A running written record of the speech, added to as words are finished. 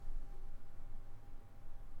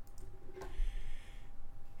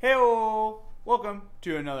Heyo! Welcome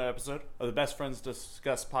to another episode of the Best Friends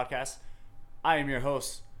Discuss podcast. I am your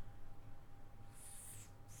host.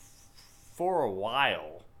 For a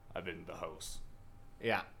while, I've been the host.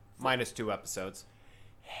 Yeah, minus 2 episodes.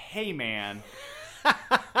 Hey, man.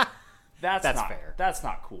 That's not fair. That's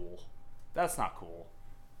not cool. That's not cool.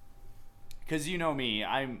 Because you know me,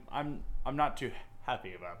 I'm not too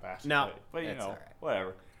happy about that. No, but you it's know, all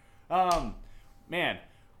right. whatever. Man,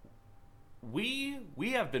 we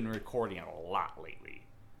have been recording a lot lately.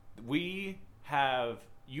 You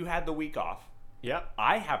had the week off. Yep.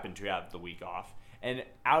 I happen to have the week off, and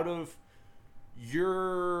out of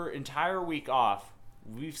your entire week off,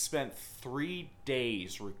 we've spent 3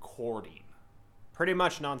 days recording. Pretty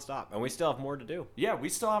much nonstop, and we still have more to do. Yeah, we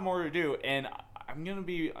still have more to do, and I'm gonna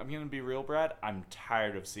be real, Brad. I'm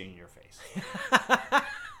tired of seeing your face.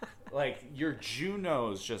 Like your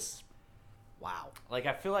Juno's just Wow. like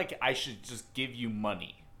I feel like I should just give you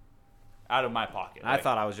money out of my pocket. I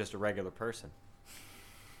thought I was just a regular person.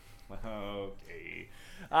 Okay,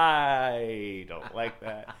 I don't like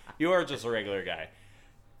that. You are just a regular guy,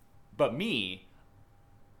 but me,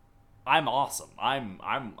 I'm awesome. I'm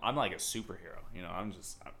like a superhero. You know, I'm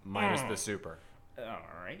Minus the super. All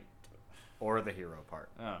right. Or the hero part.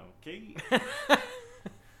 Okay.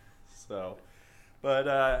 So, but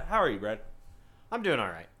how are you, Brad? I'm doing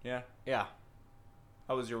alright. Yeah. Yeah.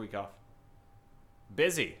 How was your week off?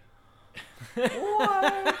 Busy.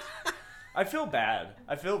 What? I feel bad.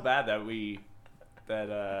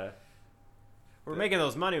 That We're making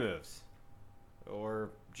those money moves. Or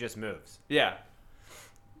just moves. yeah.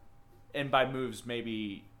 And by moves,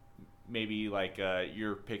 maybe like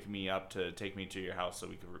you're picking me up to take me to your house so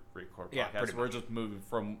we could record podcasts. Yeah, pretty We're much. just moving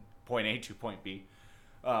from point A to point B.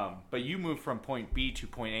 But you moved from point B to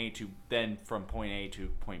point A to then from point A to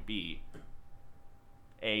point B.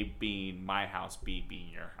 A being my house, B being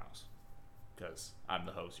your house. Because I'm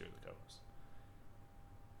the host, you're the co-host.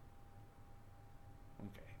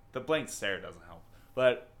 Okay. The blank stare doesn't help.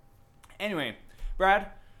 But anyway,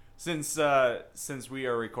 Brad, since we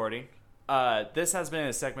are recording, this has been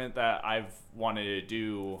a segment that I've wanted to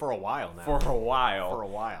do For a while now. for a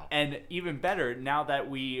while. And even better, now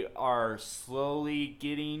that we are slowly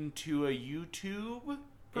getting to a YouTube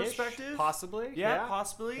perspective. Possibly. Yeah,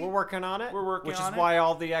 possibly. We're working on it. We're working which on is it. why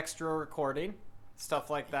all the extra recording. Stuff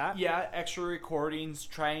like that. Yeah, extra recordings,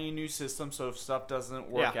 trying a new system, so if stuff doesn't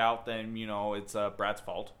work Yeah. out, then, you know, it's Brad's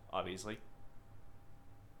fault, obviously.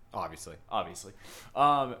 Obviously.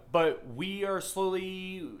 But we are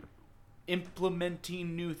slowly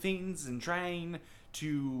implementing new things and trying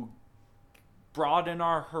to broaden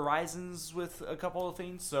our horizons with a couple of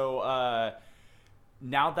things. So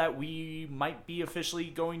now that we might be officially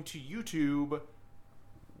going to YouTube,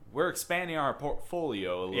 we're expanding our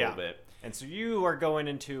portfolio a little bit. And so you are going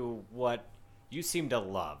into what you seem to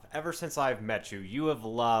love. Ever since I've met you, you have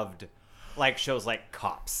loved like shows like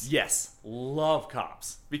Cops. Yes, love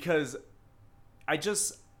Cops, because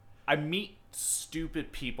I meet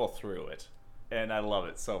stupid people through it, and I love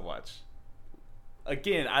it so much.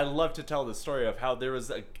 Again, I love to tell the story of how there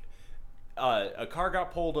was a car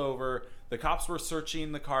got pulled over. The cops were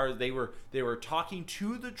searching the car. They were talking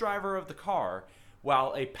to the driver of the car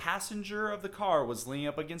while a passenger of the car was leaning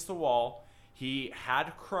up against the wall. He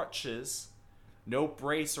had crutches, no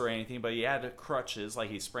brace or anything, but he had crutches,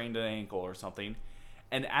 like he sprained an ankle or something.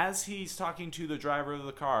 And as he's talking to the driver of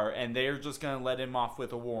the car, and they're just going to let him off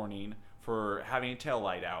with a warning for having a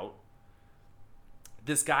taillight out,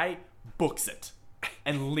 this guy books it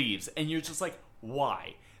and leaves. And you're just like,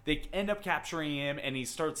 why? They end up capturing him, and he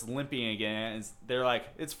starts limping again. And they're like,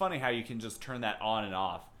 it's funny how you can just turn that on and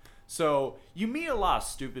off. So you meet a lot of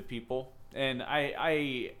stupid people, and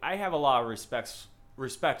I have a lot of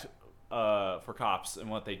respect for cops and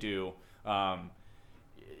what they do,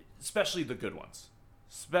 especially the good ones.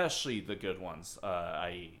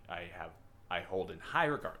 I hold in high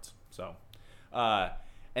regards. So,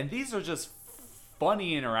 and these are just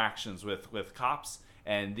funny interactions with cops,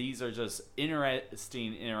 and these are just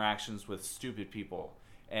interesting interactions with stupid people.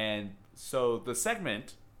 And so the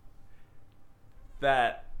segment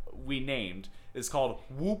that we named is called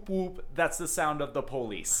Whoop Whoop, That's the Sound of the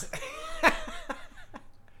Police.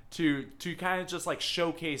 to kind of just like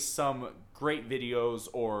showcase some great videos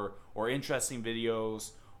or interesting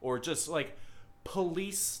videos, or just like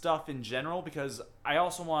police stuff in general, because I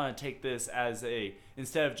also want to take this as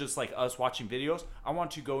instead of just like us watching videos, I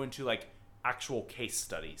want to go into like actual case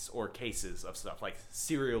studies or cases of stuff like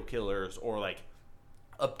serial killers or like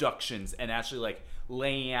abductions, and actually like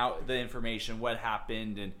laying out the information, what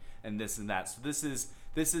happened, and this and that. So this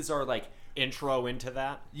This is our like Intro into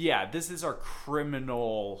that. yeah, this is our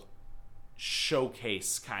criminal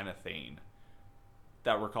showcase kind of thing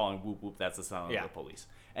that we're calling Whoop Whoop. That's the sound of the police.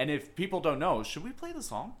 And if people don't know, should we play the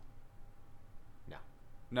song? No.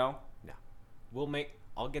 No? No.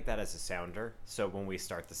 I'll get that as a sounder, so when we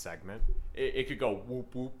start the segment. It could go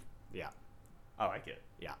whoop whoop. Yeah. I like it.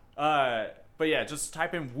 Yeah. But yeah, just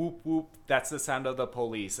type in whoop whoop. That's the sound of the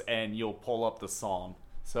police, and you'll pull up the song.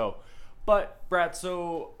 So, but Brad,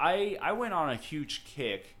 so I went on a huge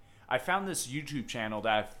kick. I found this YouTube channel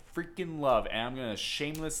that I freaking love, and I'm gonna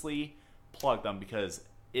shamelessly plug them because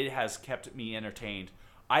it has kept me entertained.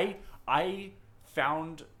 I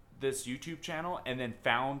found this YouTube channel and then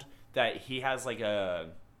found that he has like a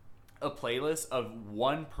playlist of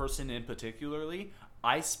one person in particularly.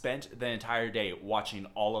 I spent the entire day watching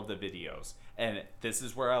all of the videos, and this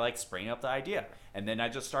is where I like sprang up the idea. And then I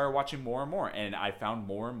just started watching more and more, and I found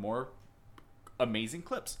more and more amazing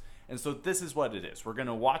clips. And so this is what it is. We're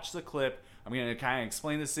gonna watch the clip. I'm gonna kind of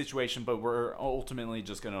explain the situation, but we're ultimately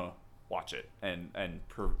just gonna watch it and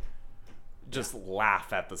just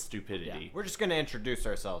laugh at the stupidity. Yeah. We're just going to introduce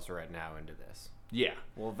ourselves right now into this. Yeah.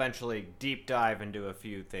 We'll eventually deep dive into a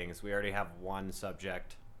few things. We already have one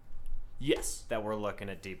subject Yes. that we're looking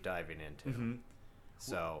at deep diving into. Mm-hmm.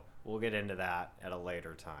 So we'll get into that at a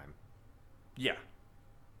later time. Yeah.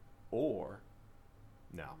 Or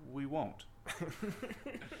No. we won't.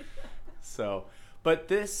 So, but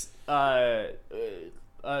this, should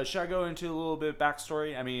I go into a little bit of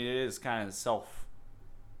backstory? I mean, it is kind of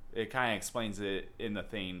it kind of explains it in the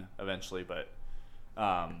thing eventually, but,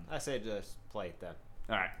 I say just play it then.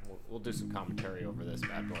 all right. We'll do some commentary over this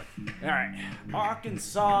bad boy. All right.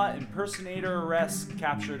 Arkansas impersonator arrests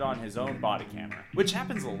captured on his own body camera, which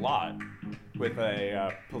happens a lot with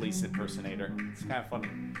a police impersonator. It's kind of funny.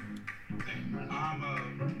 I'm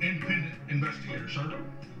an independent investigator, sir.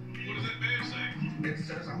 What does that badge say? It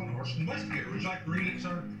says I'm an arson investigator. Would you like to read it,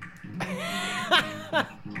 sir? Okay.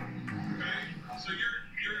 So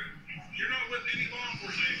you're not with any law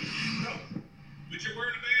enforcement agency? No. But you're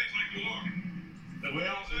wearing a badge like you are.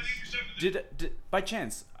 Well, Did by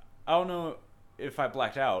chance, I don't know if I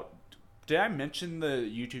blacked out. Did I mention the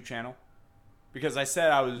YouTube channel? Because I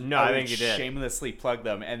said I think would you did. shamelessly plug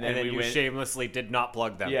them, and then, you shamelessly did not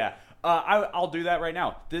plug them. Yeah, I'll do that right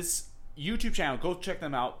now. This YouTube channel, go check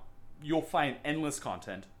them out. You'll find endless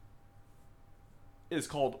content. It's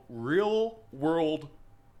called Real World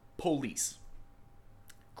Police.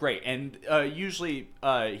 Great, and usually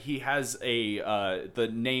he has the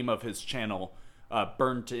name of his channel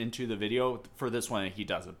burned into the video. For this one, he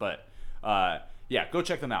doesn't, but yeah, go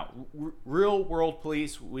check them out. Real World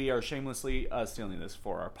Police. We are shamelessly stealing this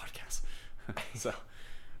for our podcast. So,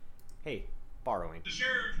 Hey, borrowing. the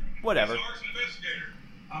sheriff Whatever. is an arson investigator.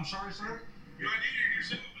 I'm sorry, sir? Your identity and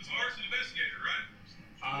yourself is arson investigator, right?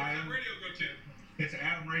 Where's that radio go to? It's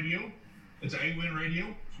Adam Radio. It's A-Win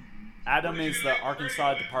Radio. Adam is the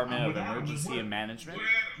Arkansas Department of Emergency and Management. What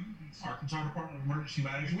Adam? Arkansas Department of Emergency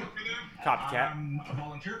Management. Work for them? Copycat. I'm a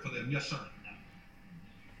volunteer for them, yes, sir.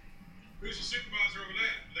 Who's the supervisor over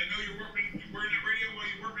that? Do they know you're wearing that radio while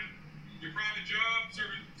you're working your private job,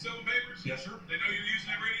 selling papers? Yes, sir. They know you're using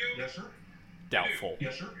that radio? Yes, sir. Doubtful.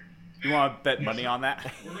 Yes, sir. You want to bet money on that?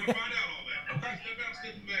 We're going to find out all that. Okay. Step out,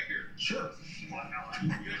 step in the back here. Sure. You got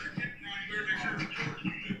your kit on, you better make sure it's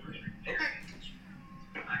recorded. Okay.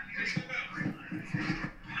 Hey, step out. You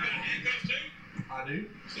got handcuffs too? I do.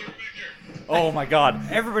 Step back there. Oh my God!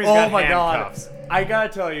 Everybody's Oh got my handcuffs. God! I gotta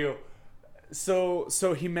tell you. So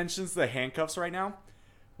he mentions the handcuffs right now.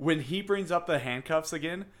 When he brings up the handcuffs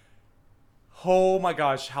again, oh my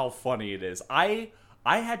gosh, how funny it is! I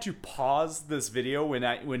had to pause this video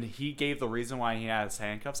when he gave the reason why he has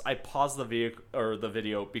handcuffs. I paused the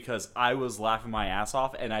video because I was laughing my ass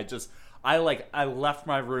off, and I left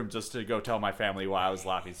my room just to go tell my family why I was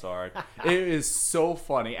laughing so hard. It is so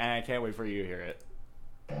funny, and I can't wait for you to hear it.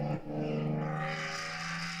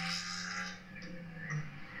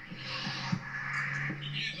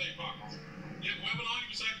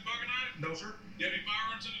 No, sir. You have any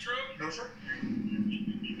firearms in the truck? No, sir.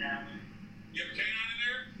 You have a canine in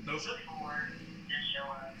there? No, sir.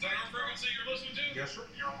 Is that our frequency you're listening to? Yes, sir.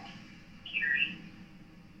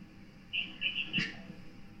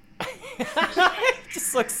 It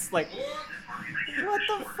just looks like, what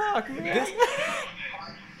the fuck, man?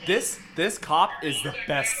 This cop is the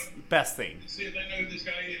best thing. See if they know who this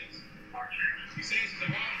guy is. He says he's a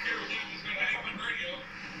volunteer with them. He's got A-Win radio.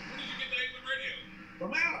 Where did you get the A-Win radio?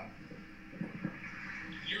 From Adam.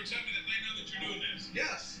 You're telling me that they know that you're doing this?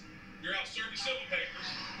 Yes. You're out serving civil papers,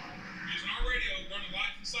 using our radio, running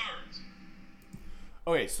lights and sirens.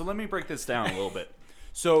 Okay, so let me break this down a little bit.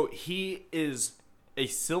 So he is a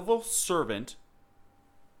civil servant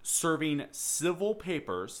serving civil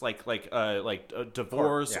papers like a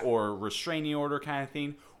divorce yeah. or restraining order kind of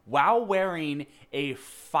thing while wearing a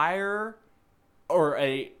fire or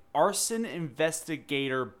a arson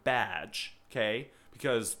investigator badge, okay?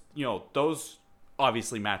 Because, those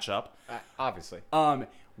obviously match up. Obviously.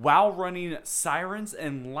 While running sirens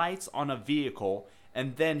and lights on a vehicle,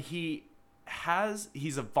 and then he's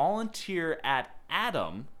a volunteer at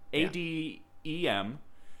ADEM, ADEM,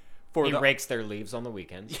 for He rakes their leaves on the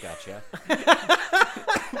weekends. Gotcha.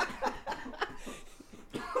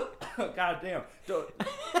 God damn!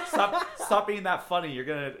 Stop being that funny. You're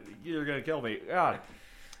gonna kill me. God.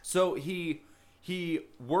 So he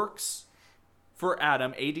works for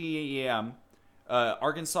ADEM, ADEM,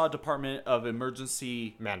 Arkansas Department of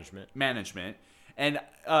Emergency Management. and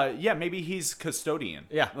maybe he's custodian.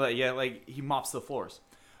 Yeah. Like he mops the floors.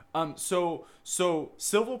 So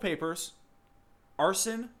civil papers,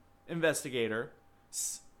 arson investigator,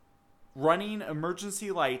 running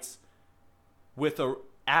emergency lights with a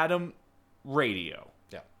ADEM radio.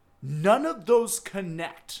 Yeah. None of those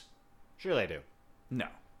connect. Sure they do. No.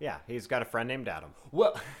 Yeah, he's got a friend named Adam.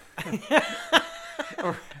 Well,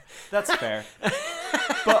 that's fair.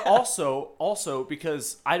 But also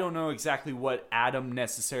because I don't know exactly what ADEM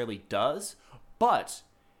necessarily does, but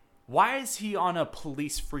why is he on a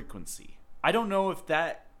police frequency? I don't know if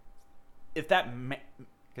that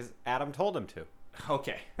Because Adam told him to.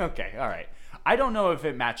 Okay, all right. I don't know if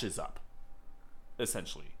it matches up,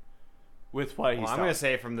 essentially, with what he's Well, I'm going to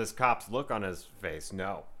say from this cop's look on his face,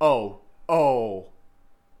 no. Oh,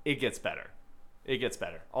 it gets better. It gets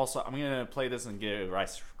better. Also, I'm going to play this and get a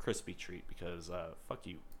Rice Krispie treat because, fuck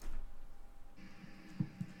you.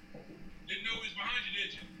 Didn't know he was behind you,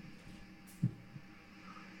 did you?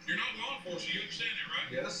 You're not law enforcement, you understand that, right?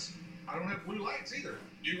 Yes. I don't have blue lights either.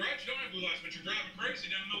 You're right, you don't have blue lights, but you're driving crazy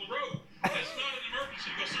down the middle of the road. That's not an emergency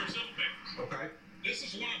to go serve civil papers. Okay. This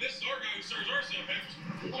is our guy who serves our civil papers.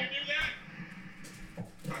 Would you do that?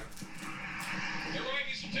 Okay. They're writing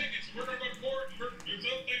you some tickets. We're going to go to court. There's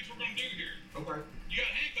other things we're going to do here. Okay. You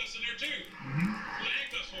got handcuffs in there, too. What are the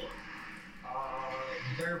handcuffs for?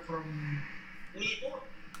 They're from. What are they for?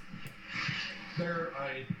 They're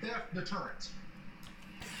a theft deterrent.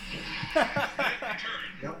 Theft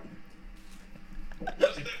deterrent. Yep. What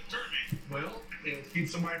does theft deterrent mean? Well, it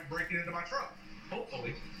keeps somebody from breaking into my truck.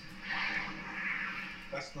 Hopefully.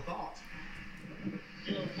 That's the thought.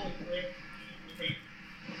 You're on point, correct? Okay.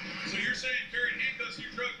 So you're saying carrying handcuffs in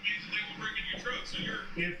your truck means that they won't break into your truck. So you're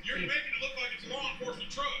making it look like it's a law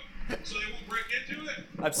enforcement truck, so they won't break into it?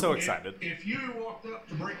 I'm so excited. If you walked up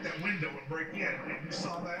to break that window and break in, and you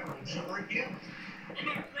saw that, would you break in? I'm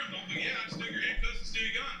not a criminal, but yeah, I'd steal your handcuffs and steal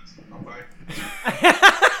your guns. Okay.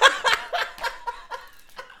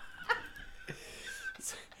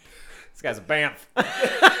 This guy's a Banff.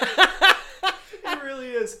 It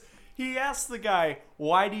really is. He asks the guy,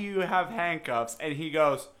 "Why do you have handcuffs?" And he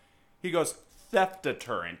goes, "Theft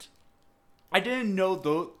deterrent." I didn't know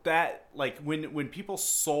that like when people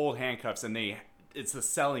sold handcuffs and it's the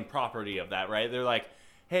selling property of that, right? They're like,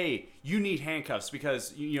 "Hey, you need handcuffs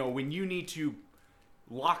because when you need to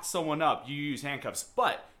lock someone up, you use handcuffs."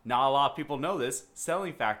 But not a lot of people know this.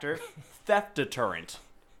 Selling factor, theft deterrent.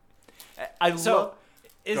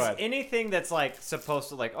 Is Go ahead. anything that's like supposed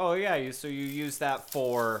to like, oh yeah, you use that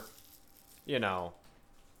for,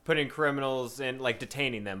 putting criminals in, like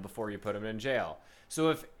detaining them before you put them in jail.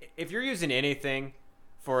 So if you're using anything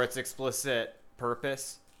for its explicit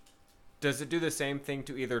purpose, does it do the same thing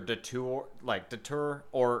to either deter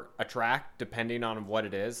or attract, depending on what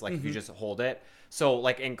it is? Like if you just hold it. So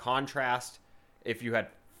like in contrast, if you had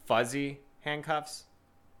fuzzy handcuffs,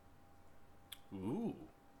 Ooh,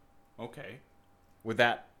 okay. would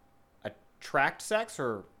that attract sex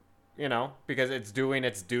or, because it's doing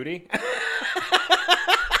its duty?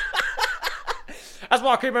 That's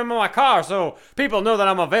why I keep them in my car, so people know that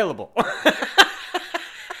I'm available.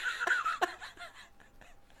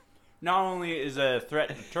 Not only is it a threat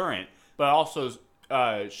deterrent, but also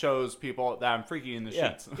shows people that I'm freaky in the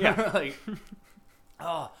sheets. Yeah.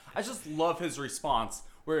 I just love his response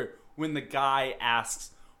where when the guy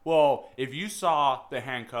asks, "Well, if you saw the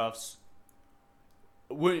handcuffs,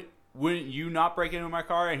 wouldn't you not break into my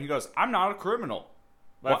car?" And he goes, "I'm not a criminal."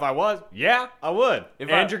 But if I was, yeah, I would.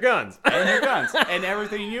 And your guns. And your guns. And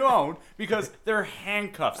everything you own, because they're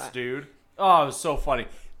handcuffs, dude. Oh, it was so funny.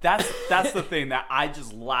 That's the thing that I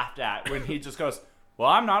just laughed at when he just goes, "Well,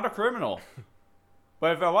 I'm not a criminal.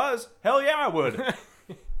 But if I was, hell yeah, I would."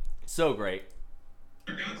 So great.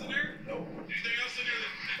 Are there guns in there? Nope. Anything else in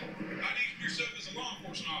there that I need yourself as a law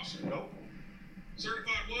enforcement officer? Nope.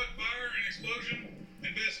 Certified what? Fire and explosion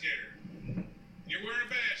investigator. You're wearing a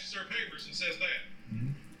badge to serve papers that says that.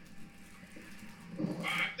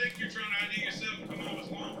 I think you're trying to ID yourself and come out as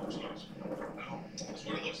law enforcement officer. No. That's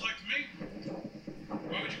what it looks like to me.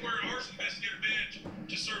 Why would you wear an arson investigator badge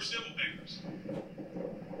to serve civil papers?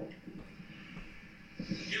 You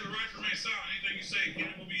have the right to remain silent. Anything you say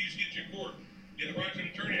will be used against you in court. You have the right to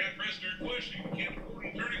an attorney to have press during questioning. You can't afford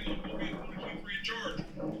an attorney will be appointed to you free of charge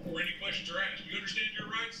before any questions are asked. Do you understand your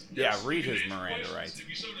rights? Yeah, Yes. read You his can answer Miranda questions rights. if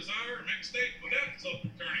you so desire and make a statement without consulting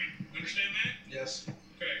an attorney. Understand that? Yes.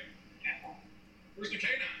 Okay. Where's the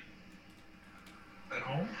canine? At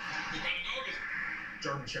home, What kind of dog is it?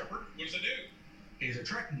 German Shepherd. What does it do? He's a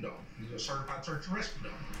tracking dog. He's a certified search and rescue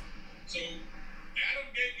dog. So, Adam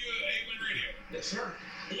gave you an A-Win radio. Yes, sir.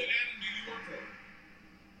 What Adam do you work for?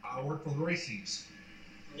 I work for the Races.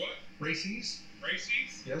 For what? Races?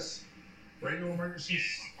 Races? Yes. Radio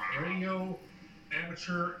emergencies, radio,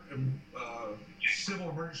 amateur, civil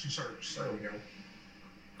emergency service. There we go.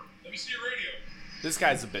 Let me see your radio. This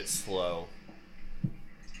guy's a bit slow.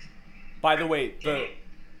 By the way, Look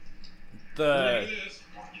the at this.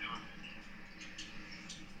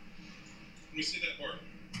 Let me see that part.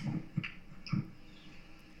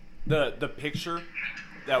 the picture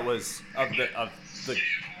that was of the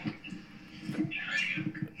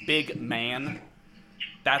big man.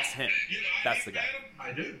 That's him. You know, That's the guy. Adam,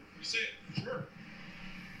 I do. you see it. Sure.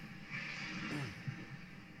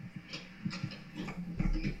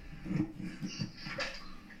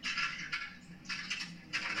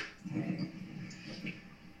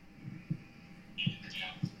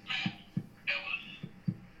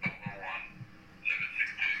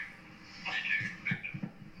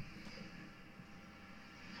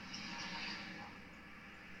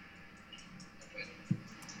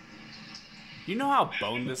 You know how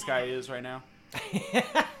boned this guy is right now? What's the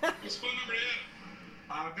phone number to Adam?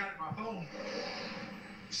 I've got it on my phone.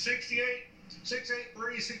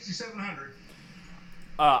 683-6700.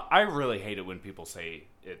 I really hate it when people say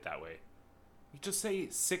it that way. You just say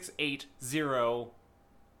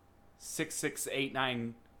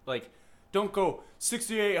 680-6689. Like, don't go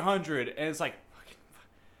 6800 and it's like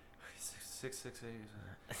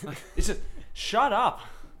 668. Like, it's just shut up.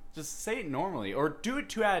 Just say it normally or do it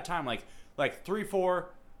two at a time. Like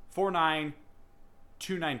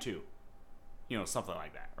 3449-292. You know, something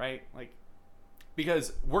like that, right? Like,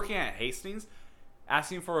 because working at Hastings,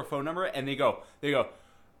 asking for a phone number and they go,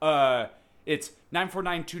 it's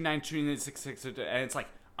 949-292-66, and it's like,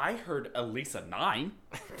 I heard at least a 9.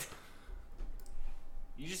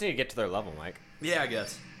 You just need to get to their level, Mike. Yeah, I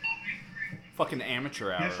guess. Fucking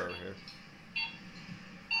amateur hour Yes, sir. over here.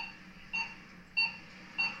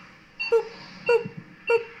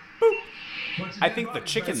 I think the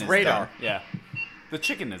chicken is radar. done. Yeah. The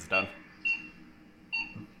chicken is done.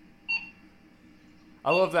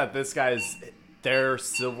 I love that this guy's their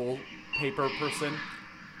civil paper person.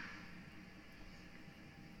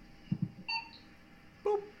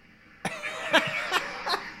 Boop.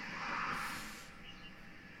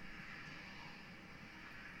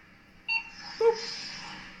 Boop.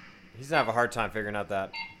 He's gonna have a hard time figuring out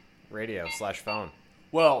that radio/phone.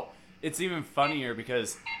 Well, it's even funnier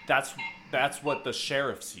because that's what the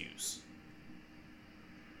sheriffs use.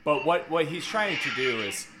 But what he's trying to do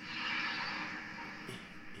is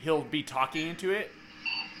he'll be talking into it.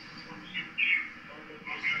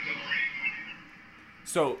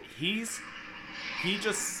 So he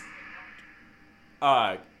just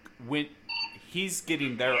he's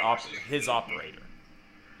getting his operator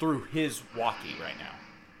through his walkie right now.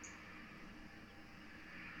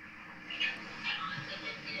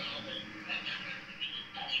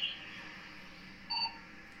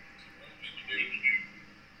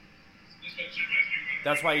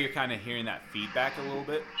 That's why you're kind of hearing that feedback a little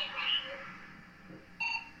bit.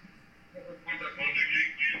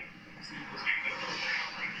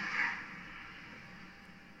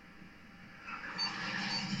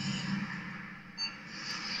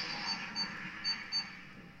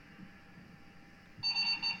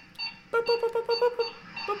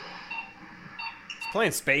 He's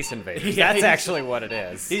playing Space Invaders. Yeah, That's he's- actually what it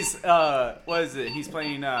is. He's what is it? He's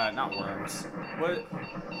playing not worms.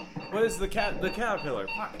 What is the caterpillar?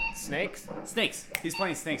 Fuck. Snakes? Snakes. He's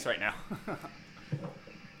playing snakes right now.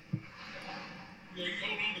 Yeah, you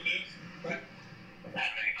hold on to this. Right.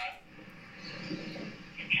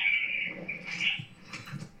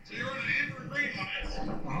 So you're on an amber and green lights.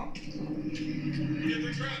 Uh-huh. You get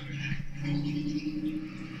through traffic.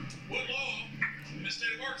 What law in the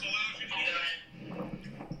state of Arkansas allows you to do that?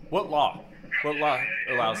 What law? What law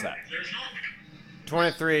allows that? There's not.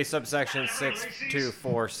 23 subsection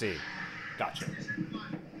 624C. Gotcha.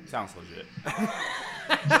 Sounds legit.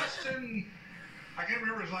 Justin, I can't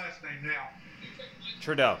remember his last name now.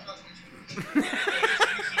 Trudeau. He says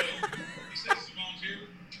he's a volunteer.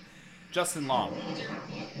 Justin Long.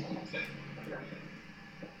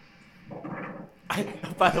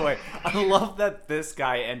 By the way, I love that this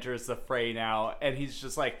guy enters the fray now, and he's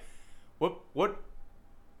just like,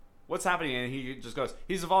 what's happening? And he just goes,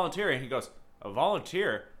 he's a volunteer, and he goes, a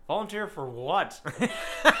volunteer? Volunteer for what?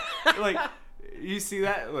 Like, you see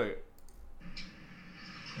that? Look.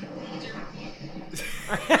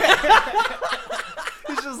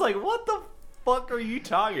 He's just like, what the fuck are you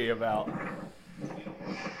talking about? I'll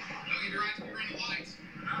give you right to run the lights.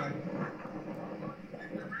 Okay.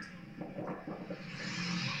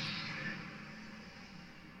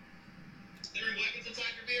 There any weapons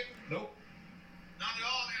inside your vehicle? Nope. Not at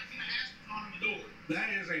all. I seen a hash on the door. That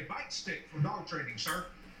is a bite stick for dog training, sir.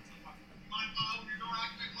 You mind if I open your door,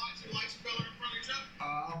 activate lights, so the lights are colored in front of each other?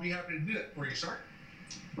 I'll be happy to do that for you, sir.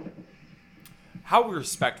 How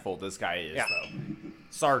respectful this guy is, Yeah. though.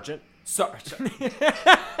 Sergeant. Sergeant.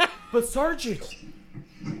 But Sergeant.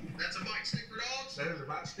 That's a bite stick for dogs? That is a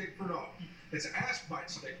bite stick for dog. It's an ass bite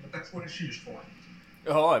stick, but that's what it's used for.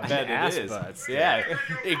 Oh, I bet ass it is. butts. Yeah,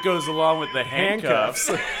 it goes along with the handcuffs.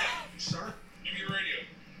 Sir? Give me your radio.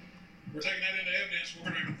 We're taking that into evidence. We're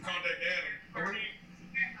going to contact Adam. Are you?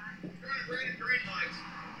 Turn red and green lights.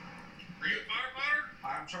 Are you a firefighter?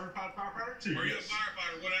 I'm certified firefighter too. Are you a yes.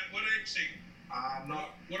 firefighter? What agency? I'm not.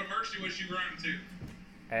 What emergency was you running to?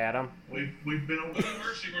 Adam. We've been over. What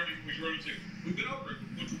emergency was you running to? We've been over it.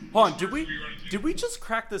 Hold on, Which did emergency were you running to? we just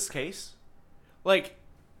crack this case? Like,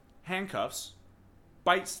 handcuffs,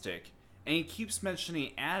 bite stick, and he keeps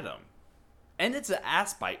mentioning Adam. And it's an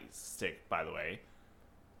ass bite stick, by the way.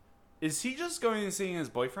 Is he just going and seeing his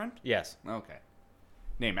boyfriend? Yes. Okay.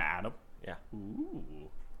 Name Adam. Yeah. Ooh.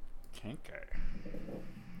 Kinker.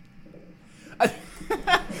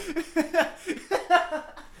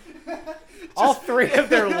 All three of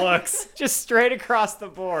their looks, just straight across the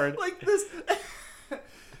board. Like this.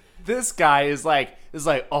 This guy is like,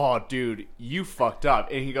 oh, dude, you fucked up.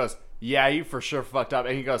 And he goes, yeah, you for sure fucked up.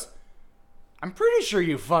 And he goes, I'm pretty sure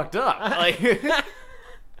you fucked up. Like,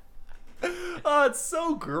 oh, it's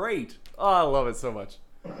so great. Oh, I love it so much.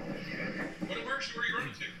 What emergency were you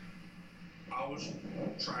running to? I was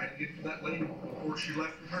trying to get to that lady before she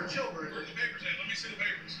left with her children. Where are the papers at? Let me see the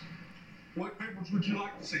papers. What papers would you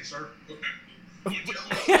like to see, sir? Okay. You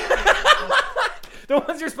tell me. The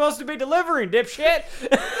ones you're supposed to be delivering, dipshit.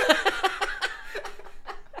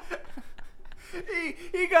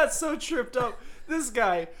 He got so tripped up. This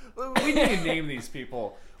guy, we need to name these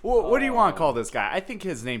people. What do you want to call this guy? I think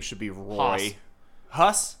his name should be Roy.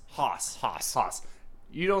 Huss? Haas. Haas.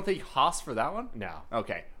 You don't think Haas for that one? No.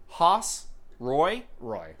 Okay. Haas, Roy,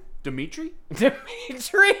 Roy. Dimitri?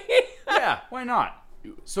 Dimitri. Yeah, why not?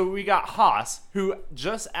 So we got Haas, who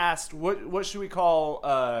just asked, what should we call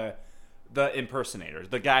the impersonator?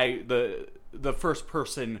 The guy, the first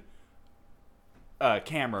person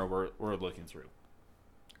camera we're looking through.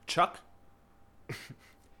 Chuck?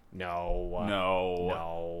 No.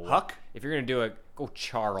 No. Huck? If you're gonna do it, go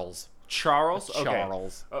Charles. Charles? Okay.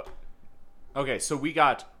 Charles. Okay, so we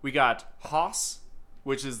got Haas,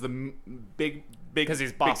 which is the big 'Cause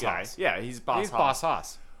he's Boss big guy. Haas. Yeah, he's Boss He's Haas. Boss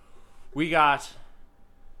Haas. We got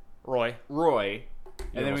Roy. Roy, and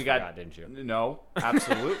then we almost got forgot, didn't you? No,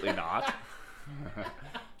 absolutely not.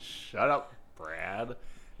 Shut up, Brad. And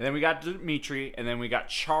then we got Dimitri, and then we got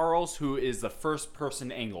Charles, who is the first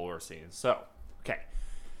person angle we're seeing. So, okay.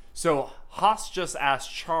 So Haas just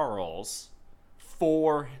asked Charles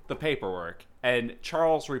for the paperwork, and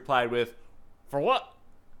Charles replied with, For what?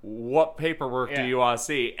 what paperwork do Yeah. you want to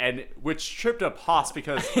see? And which tripped up Haas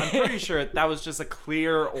because I'm pretty sure that was just a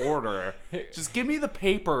clear order. Just give me the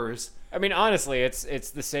papers. I mean, honestly, it's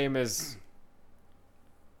the same as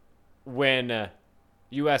when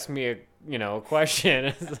you ask me a question.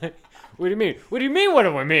 It's like, what do you mean? What do you mean? What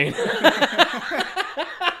do I mean?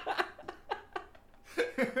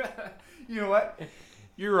 You know what?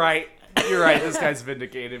 You're right. You're right. This guy's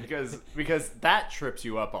vindicated because that trips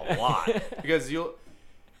you up a lot. Because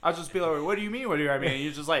I'll just be like, what do you mean? What do I mean? And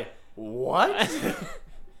you're just like, what?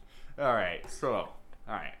 All right. So, all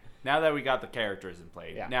right. Now that we got the characters in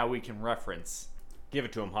play, Yeah. now we can reference. Give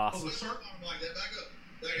it to him, Haas. Oh, sir, Like that. Back up.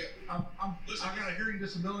 Back up. I've got a hearing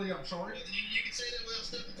disability. I'm sorry. You can say that without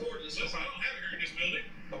stepping towards us. Listen, I don't have a hearing disability.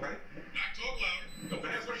 Okay. I can talk louder.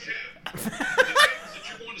 Okay. That's what you have. The papers that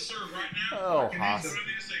you're going to serve right now. Oh, can Haas. What I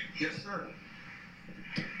need to see. Yes, sir.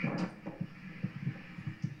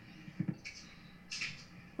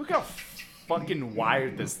 Look how fucking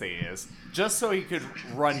wired this thing is. Just so he could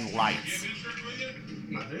run You have lights. insurance with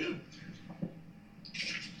you? I do.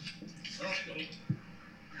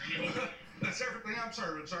 That's everything I'm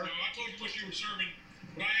serving, sir. No, I told you what you were serving.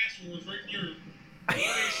 What I asked for was very clear. What are you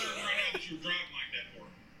serving right now that you were driving like that for?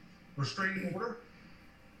 Restraining order.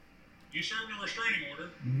 You served a restraining order,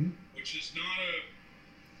 which is not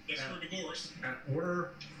that's for divorce. An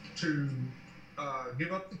order to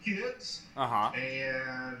give up the kids.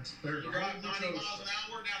 And there's You drive 90 miles an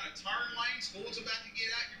hour down a turn lane, school's about to get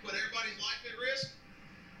out, you put everybody's life at risk?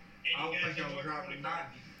 I don't think I was driving 90.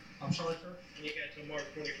 I'm sorry, sir? And you got till March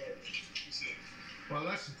 21st. Well,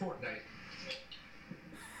 that's the court date.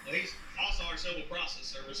 Well, he's also our civil process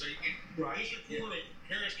server, so you can. Right. District Court of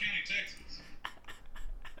Harris County, Texas.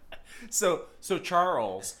 So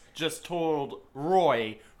Charles just told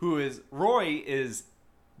Roy is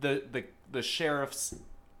the sheriff's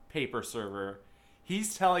paper server.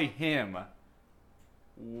 He's telling him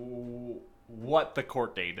what the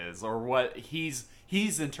court date is, or what he's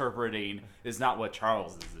interpreting is not what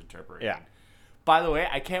Charles is interpreting. Yeah. By the way,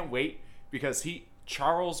 I can't wait because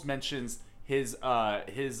Charles mentions his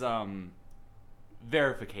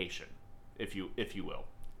verification, if you will,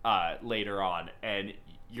 later on, and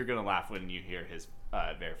you're gonna laugh when you hear his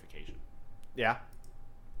verification. Yeah.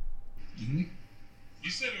 You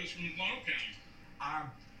said it was from Long County. I'm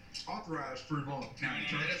authorized through Long County,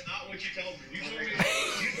 sir. That's not what you told me. You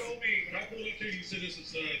told me when I pulled up to you, you said this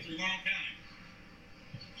is through Long County.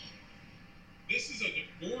 This is a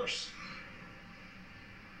divorce.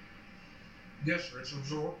 Yes, sir. It's a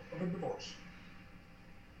result of a divorce.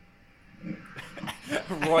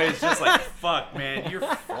 Roy is just like, fuck, man, you're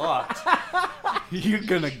fucked. You're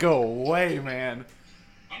gonna go away, man.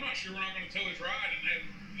 I'm not sure we're not going to tell it's right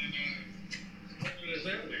and put it as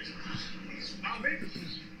evidence. Not me.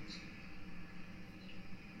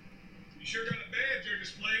 You sure got a badge you're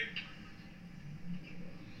displayed?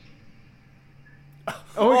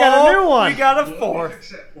 Oh, we got a new one. We got a Let me fourth.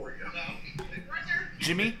 fix that for you. Right there.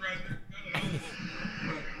 Jimmy? Right there. Got it.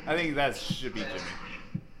 I think that should be Jimmy.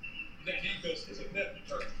 That handcuffs is a theft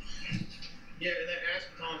deterrent. Yeah, and that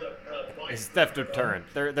Aspeton's It's theft deterrent.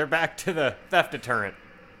 They're back to the theft deterrent.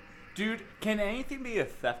 Dude, can anything be a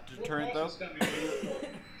theft deterrent, though? What process company do you work for?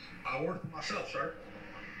 I work for myself, sir.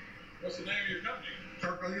 What's the name of your company?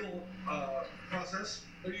 Cartwheel process.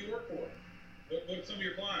 Who do you work for? What's some of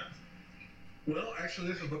your clients? Well, actually,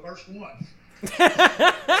 this is the first one. Who's the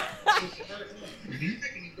first one? You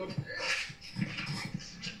think you can go for that?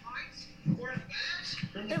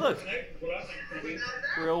 Hey, look. What I think you're going to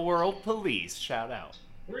be. Real World Police, shout out.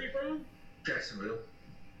 Where are you from? Jacksonville.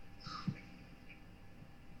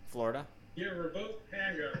 Florida. You have a revoked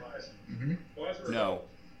handgun license. Mm-hmm. Why is it revoked? No.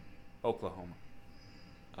 Oklahoma.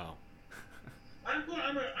 Oh. I'm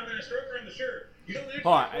an instructor in the sheriff. You don't answer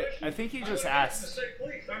Hold on, that question. I think he I'm just gonna get asked- from the state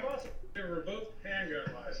police. I'm also a revoked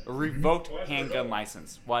handgun license. A revoked Why is it handgun revoked?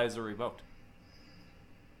 license. Why is it revoked?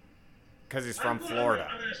 Because he's from I'm Florida.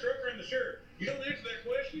 I'm an instructor in the sheriff. You don't answer that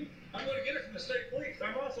question, I'm going to get it from the state police.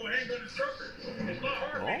 I'm also a handgun instructor. It's not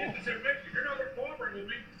hard for me to get this information. If you're not going to cooperate with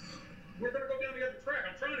me, we're going to go down the other track.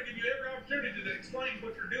 I'm trying to give you every opportunity to explain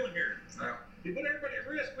what you're doing here. Now, You put everybody at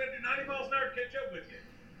risk. We have to do 90 miles an hour to catch up with you.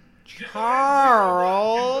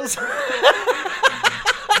 Charles.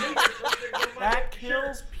 That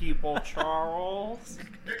kills people, Charles.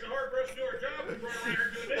 Makes it hard for us to do our job if we're around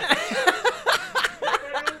here doing this.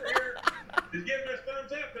 Everybody over here is giving us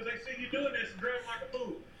thumbs up because they see you doing this and driving like a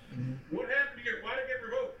fool. What happened to you? Why did it get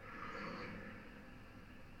revoked?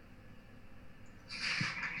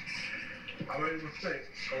 I made a mistake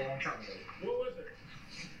a long time ago. What was it?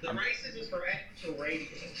 The races is for amateur radio.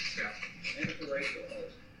 Yeah. Amateur radio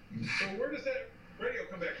host. So where does that radio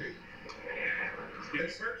come back to? Did you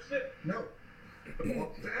purchase it? No. It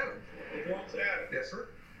belongs to Adam. It belongs to Adam. Yes, sir.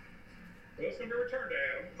 Well, it's going to be returned to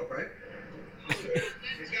Adam. Okay.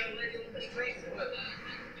 He's got a radio in the street with an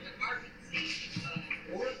emergency.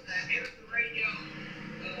 Amateur radio.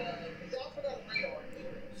 He's also got a radar.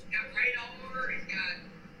 He's got radar. He's got.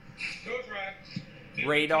 So it's right.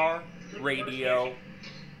 Radar, radio.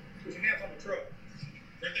 Put your hands on the truck.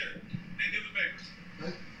 Right there. And give the papers.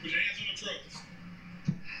 Put your hands on the truck.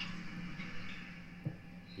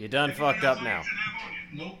 You done fucked up now.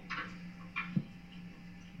 Nope.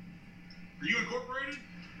 Are you incorporated?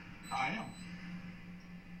 I am.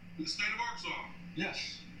 In the state of Arkansas.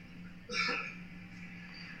 Yes. Who are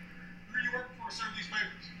you working for to serve these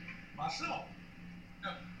papers? Myself.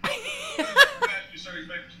 You serve these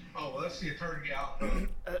papers. Oh, well, that's the attorney out.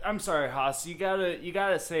 I'm sorry, Haas. You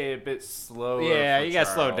gotta say it a bit slower. Yeah, for you gotta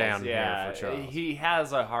slow Charles. down here Yeah, for Charles. he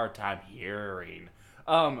has a hard time hearing.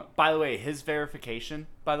 By the way, his verification.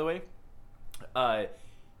 By the way,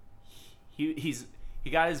 he's He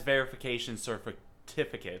got his verification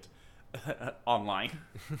certificate online.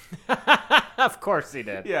 Of course he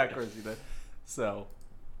did. Yeah, of course he did. So,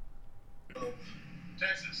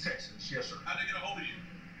 Texas. Texas, yes, sir. How'd they get a hold of you?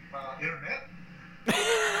 Internet?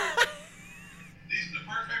 These are the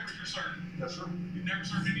first papers you're serving. Yes, sir. You've never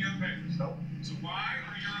served any other papers. No. So why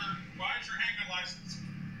is your handgun license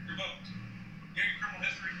revoked? You have criminal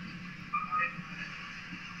history?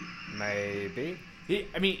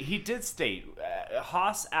 Maybe. he did state,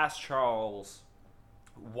 Haas asked Charles,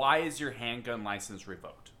 why is your handgun license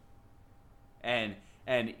revoked? And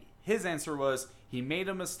his answer was, he made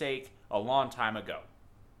a mistake a long time ago.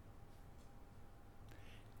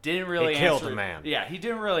 Didn't really He killed answer. a man. Yeah, he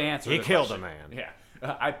didn't really answer. He the killed question. a man.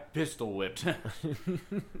 Yeah, I pistol whipped.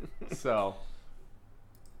 So,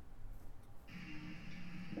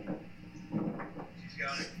 She's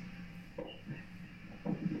got it.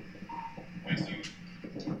 Let's do it.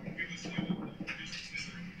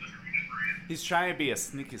 he's trying to be a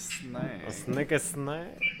sneaky snake. A snicker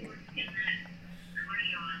snack.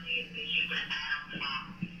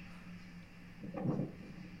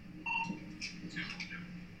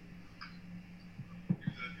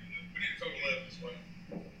 We need a total left as well.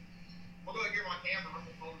 We'll go and get my camera. I'm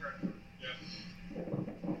gonna photograph it.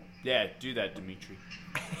 Yeah. Yeah, do that, Dimitri.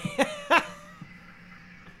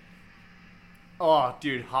 Oh,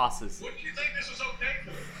 dude, Haas's. Wouldn't you think this was okay?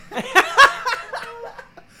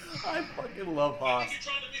 I fucking love I Haas. think you're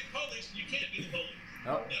trying to be the police and you can't be the police.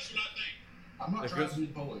 Oh, That's what I think. I'm not There trying goes- to be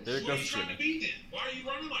the police. there What are goes you trying to Jimmy. be then? Why are you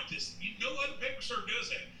running like this? No other paper serve does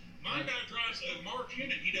that. My guy drives a marked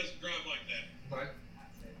unit. He doesn't drive like that. Right?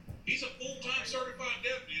 He's a full-time certified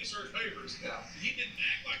deputy that serves papers. Yeah. He didn't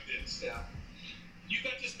act like this. Yeah. You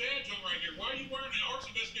got this badge on right here. Why are you wearing an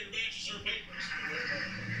arson investigator badge to serve papers?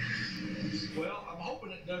 Well, I'm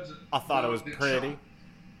hoping it doesn't. I thought it was get pretty. shot.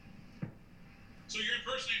 So you're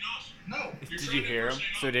impersonating Austin. No. You're Did trying you to hear him?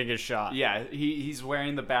 impersonate So he didn't get shot. Yeah, he's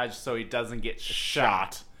wearing the badge so he doesn't get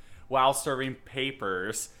shot while serving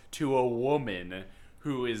papers to a woman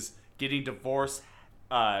who is getting divorce,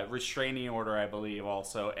 restraining order, I believe,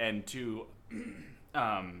 also, and to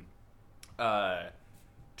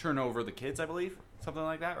turn over the kids, I believe, something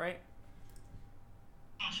like that, right?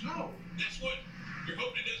 Austin. No. That's what you're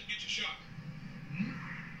hoping it doesn't get you shot.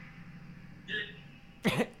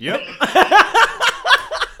 You're Yep.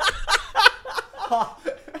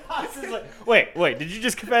 This is like, wait, did you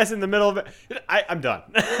just confess in the middle of it? I'm done.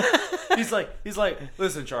 He's like,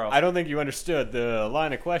 listen, Charles. I don't think you understood the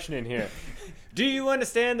line of questioning here. Do you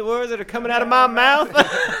understand the words that are coming out of my mouth?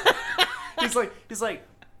 he's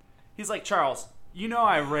like, Charles, you know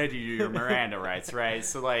I read you your Miranda rights, right?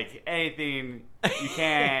 So like anything you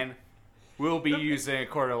can, we'll be using a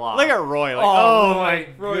court of law. Look at Roy. Like, Oh, oh, my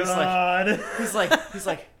Roy's like- god. He's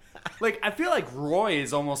like, I feel like Roy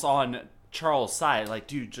is almost on Charles' side. Like,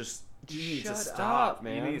 dude, just you need to Shut stop, up, You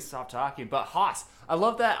man. need to stop talking. But Haas, I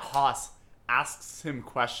love that Haas asks him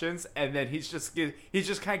questions, and then he just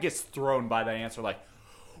kind of gets thrown by the answer. Like,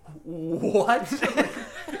 what?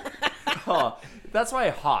 Oh, that's why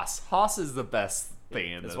Haas is the best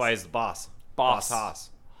thing in That's this. why he's the boss. Boss Haas.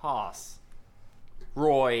 Haas,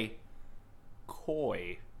 Roy,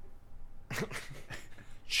 Coy,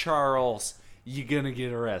 Charles, you gonna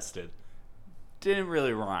get arrested. Didn't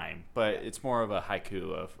really rhyme, but it's more of a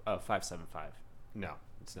haiku of 575. No,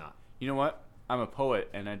 it's not. You know what? I'm a poet,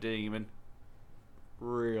 and I didn't even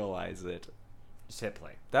realize it. Just hit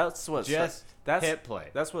play. That's what Just that's hit play.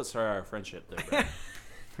 That's what started our friendship there,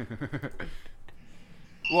 bro.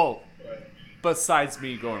 Well, besides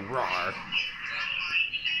me going rawr.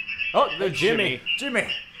 Oh, there's Jimmy. Jimmy.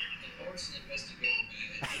 Horse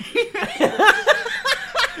investigator badge.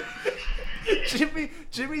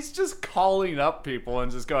 Jimmy's just calling up people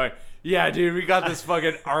and just going, yeah, dude, we got this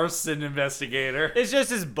fucking arson investigator. It's just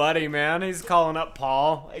his buddy, man. He's calling up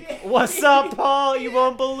Paul. Like, what's up, Paul? You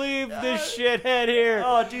won't believe this shithead here.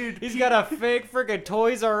 Oh, dude. He's got a fake freaking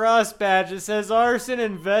Toys R Us badge that says arson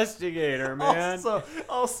investigator, man.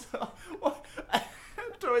 Also,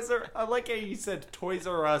 Toys R. I like how you said Toys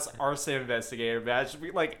R Us arson investigator badge.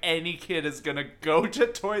 Like any kid is gonna go to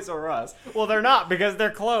Toys R Us, Well, they're not because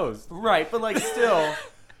they're closed. right? But like still,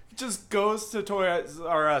 just goes to Toys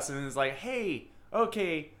R Us and is like, hey,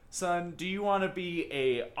 okay, son, do you want to be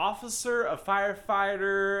a officer, a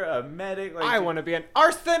firefighter, a medic? Like, I want to be an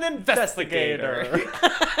arson investigator.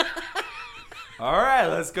 All right,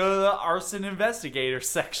 let's go to the arson investigator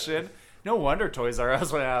section. No wonder Toys R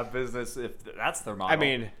Us went out of business if that's their model. I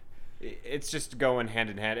mean, it's just going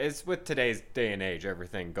hand in hand. It's with today's day and age,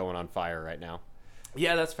 everything going on fire right now.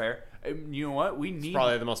 Yeah, that's fair. You know what? We need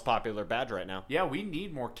Probably the most popular badge right now. Yeah, we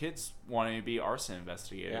need more kids wanting to be arson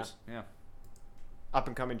investigators. Yeah. Up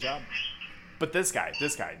and coming job. But this guy,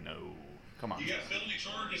 no. Come on. You got felony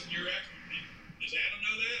charges and you're acting. Does Adam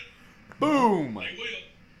know that? Boom! They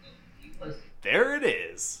will. There it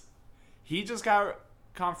is. He just got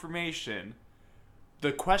confirmation.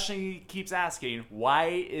 The question he keeps asking, why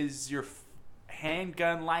is your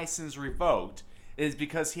handgun license revoked, is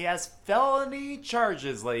because he has felony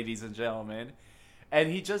charges, ladies and gentlemen. And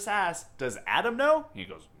he just asked, does Adam know? He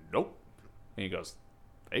goes, nope. And he goes,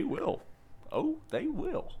 they will. Oh, they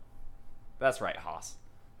will. That's right, Haas.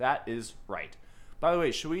 That is right. By the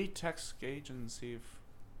way, should we text Gage and see if...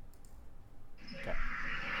 Okay.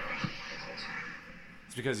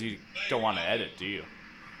 It's because you don't want to edit, do you?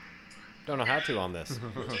 Don't know how to on this.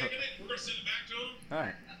 We're taking it. We're going to send it back to him. All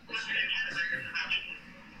right.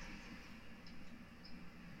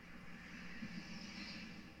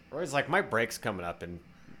 Roy's like, my break's coming up in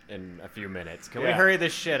a few minutes. Can we Yeah. hurry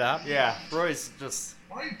this shit up? Yeah, Roy's just...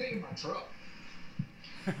 Why are you taking my truck?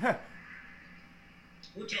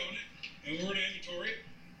 We're towing it, and we're in inventory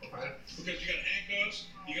Okay. because you got handcuffs,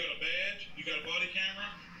 you got a badge, you got a body camera.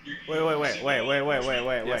 Yes.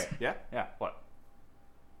 Yeah, what?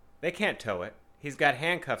 They can't tow it. He's got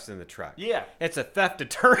handcuffs in the truck. Yeah. It's a theft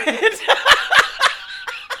deterrent.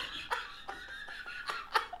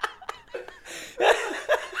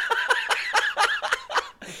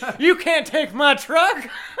 You can't take my truck.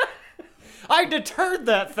 I deterred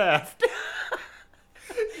that theft.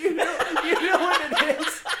 You know what it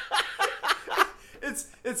is?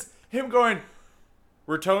 It's him going,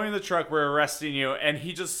 we're towing the truck, we're arresting you, and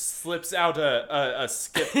he just slips out a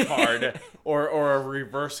skip card or a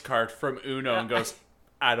reverse card from Uno and goes,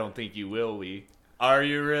 I don't think you will, Lee. Are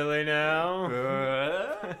you really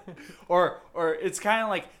now? Or it's kind of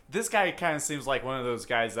like, this guy kind of seems like one of those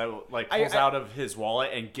guys that like pulls out of his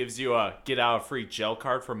wallet and gives you a get out of free jail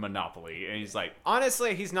card from Monopoly, and he's like,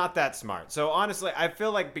 Honestly, he's not that smart. So honestly, I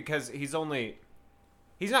feel like because he's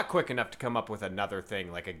not quick enough to come up with another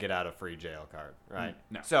thing like a get out of free jail card, right?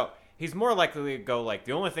 No. So he's more likely to go like,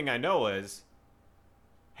 the only thing I know is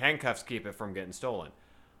handcuffs keep it from getting stolen.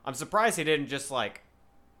 I'm surprised he didn't just like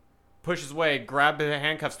push his way, grab the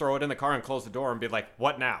handcuffs, throw it in the car, and close the door and be like,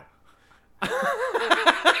 what now?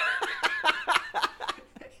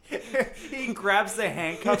 he grabs the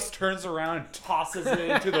handcuffs, turns around, and tosses it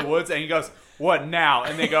into the woods, and he goes, what now?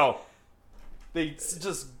 And they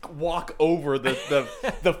just walk over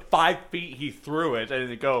the 5 feet he threw it, and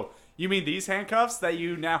they go, you mean these handcuffs that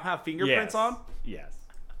you now have fingerprints on? Yes.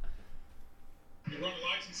 You're running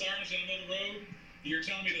lights and sirens in the middle of the road. You're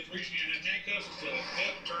telling me that the reason you have handcuffs is to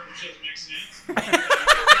theft deterrent, which doesn't make sense.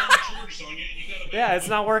 Charges on you, and you got a Yeah, it's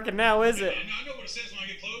not working now, is it? And I know what it says when I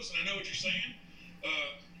get close, and I know what you're saying.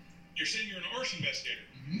 You're saying you're an arson investigator.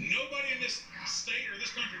 Nobody in this state or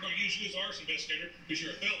this country is going to use you as an arson investigator because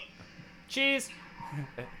you're a felon. Cheese.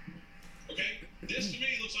 Okay? This to me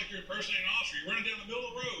looks like you're impersonating an officer. You're running down the middle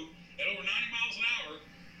of the road at over 90 miles an hour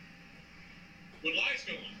with lights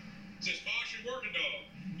going. It says caution working dog.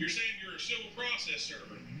 You're saying you're a civil process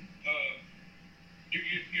server.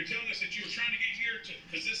 You're telling us that you were trying to get here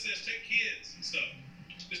because this says take kids and stuff.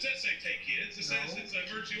 This doesn't say take kids. It says it's an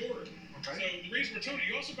emergency order. Okay. So the reason we're telling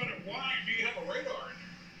you also got a why do you have a radar in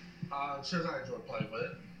It says I enjoy playing with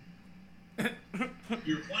it. there?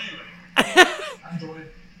 You're playing with it. I enjoy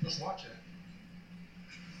just watching it.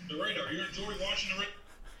 The radar. You enjoy watching the radar?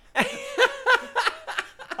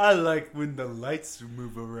 I like when the lights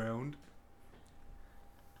move around.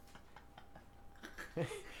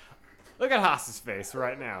 Look at Haas's face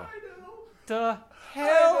right now. The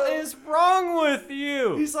hell is wrong with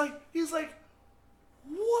you? He's like,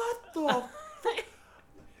 what the fuck?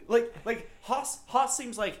 Like Haas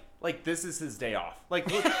seems like this is his day off.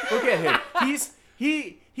 Like look at him.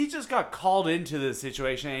 He just got called into this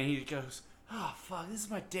situation and he goes, oh fuck, this is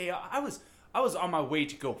my day off. I was on my way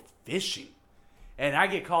to go fishing, and I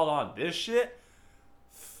get called on this shit.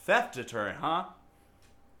 Theft deterrent, huh?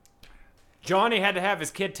 Johnny had to have his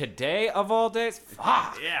kid today of all days?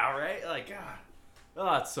 Fuck. Yeah, right. Like, God.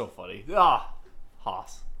 Oh, that's so funny. Ah,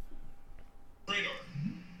 Haas. Radar.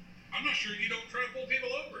 I'm not sure you don't try to pull people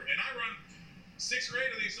over. And I run 6 or 8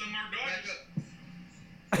 of these unmarked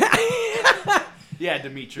Dodges. Yeah,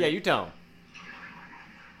 Dimitri. Yeah, you tell him.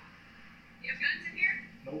 You have guns in here?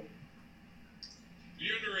 Nope.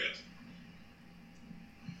 You're under arrest.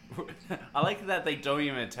 I like that they don't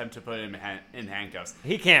even attempt to put him in handcuffs.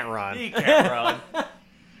 He can't run. He can't run.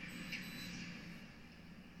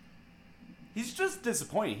 He's just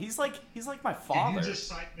disappointed. He's like my Did father. you just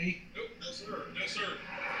cite me? Nope, no sir. No sir.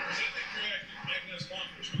 Because I think you're acting as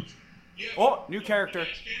Yeah. Oh, new character.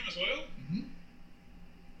 Dash cam as well?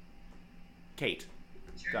 Kate.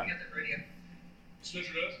 Sure, Done. you got that radio.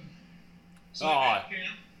 Switcher does. So Aw. that dash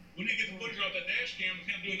cam, we need to get the footage off that dash cam with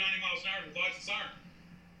him doing 90 miles an hour with lights and siren.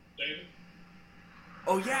 David?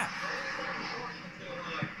 Oh yeah.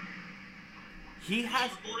 He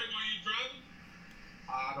has Recording while you driving?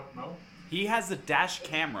 I don't know. he has a dash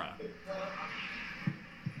camera.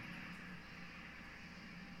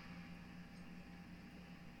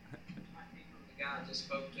 The guy I just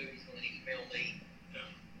spoke to, he's going to email me. Yeah.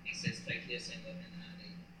 He says, take this and the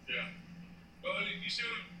ID. Yeah. Well, you see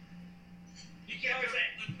what I'm... He You know can't... what I'm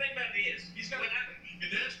saying? The thing about it is, He's got when I, the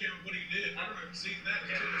dash cam of what he did. I don't know if you've seen that.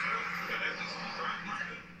 It's as well. We got that just driving like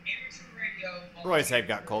that. amateur radio. on Roy's the head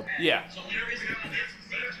got cold. Yeah. So whenever we have the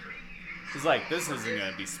dash cam, He's like, this isn't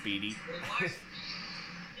gonna be speedy. The license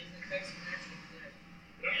is in Texas natural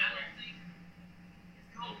disaster. And I don't think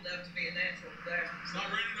it's cold enough to be a natural disaster. it's not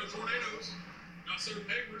raining no tornadoes, not serving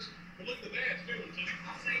papers. But look at the dash, too. I'm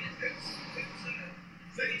saying is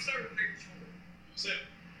who's serving papers for? Set.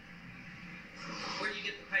 Where do you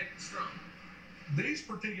get the papers from? These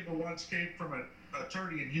particular ones came from an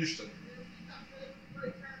attorney in Houston.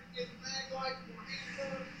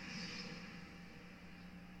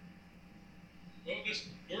 Well, just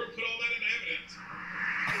we're gonna put all that into evidence.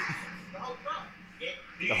 The whole truck. Yeah.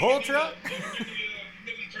 The whole truck? You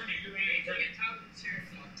get an attorney. You're running an attorney. Get talking to the sheriff's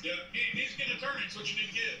office. Yeah, he needs to get an attorney. That's what you need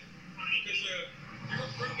to get. Because you're going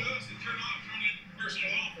to prove to us that you're not trying to impersonate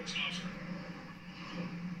a law enforcement officer.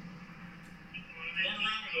 Run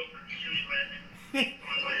around with a...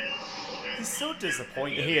 He's so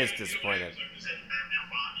disappointed. He is disappointed.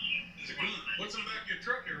 There's a gun. What's in the back of your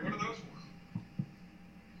truck here? What are those for?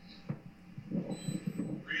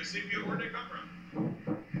 Are you a CPO? Where'd they come from?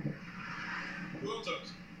 Who owns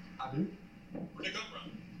those? I do. Where'd they come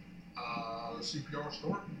from? The CPR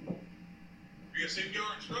store. Are you a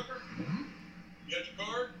CPR instructor? Mhm. You got your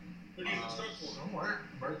card? Who do you instruct for? Somewhere.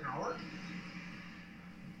 American Heart.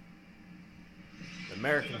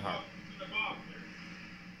 American Heart. In the box there.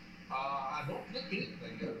 I don't think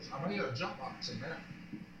anything goes. I may have a jump box in there.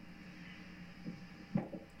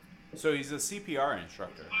 So he's a CPR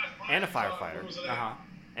instructor. And a firefighter. Where was it at? Uh-huh.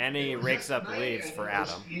 And he rakes up leaves for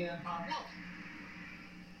Adam. Yeah, Pine Bluff.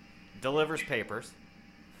 Delivers papers.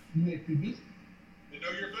 You make PB? They know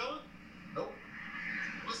you're a felon? Nope.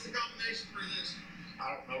 What's the combination for this?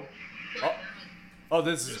 I don't know. Oh,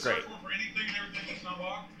 this is Just great. search warrant for anything and everything that's not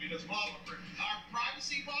locked. I mean, that's law for Our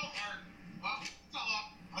privacy vault, it's not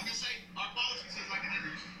locked. I was gonna say, our policy says I can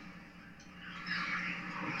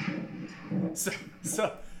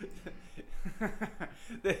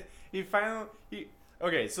enter. He finally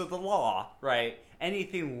okay, so the law, right?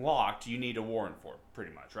 Anything locked, you need a warrant for,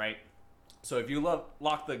 pretty much, right? So if you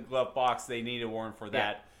lock the glove box, they need a warrant for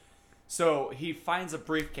that. So he finds a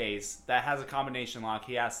briefcase that has a combination lock.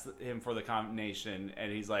 He asks him for the combination,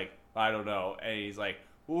 and he's like, I don't know. And he's like,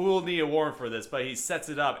 we'll need a warrant for this. But he sets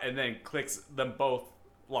it up and then clicks them both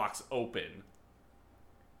locks open.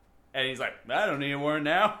 And he's like, I don't need a warrant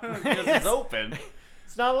now because it's open.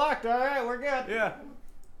 It's not locked. All right, we're good. Yeah.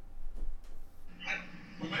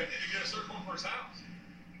 We may need to get a search warrant for his house.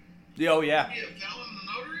 Oh, yeah. Be a felon and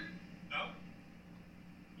a notary? No?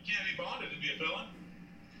 You can't be bonded to be a felon.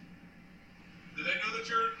 Did they know that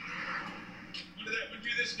you're... When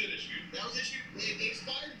did this get issued? That was issued, it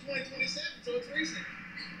expired in 2027, so it's recent.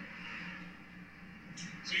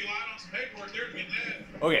 So you lied on some paperwork there to get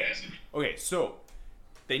that. Okay. Yes, and- Okay, so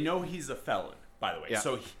they know he's a felon, by the way. Yeah.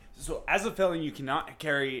 So as a felon, you cannot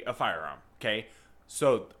carry a firearm, okay?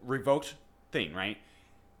 So revoked thing, right?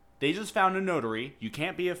 They just found a notary. You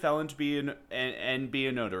can't be a felon to be and be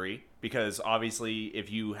a notary because obviously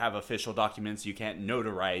if you have official documents, you can't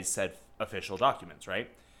notarize said official documents, right?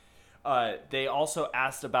 They also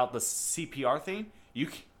asked about the CPR thing. You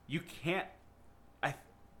can't.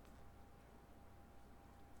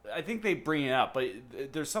 I think they bring it up, but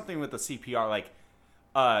there's something with the CPR, like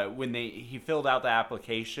when he filled out the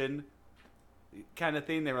application, kind of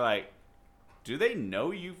thing. They were like, "Do they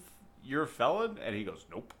know you're a felon?" And he goes,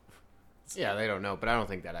 "Nope." Yeah, they don't know, but I don't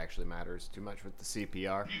think that actually matters too much with the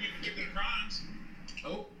CPR. You get convicted of crimes.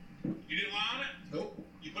 Nope. You didn't lie on it? Nope.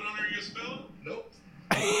 You put on there you're a felon? Nope.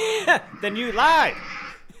 Then you lied.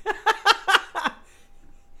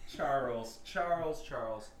 Charles. Charles.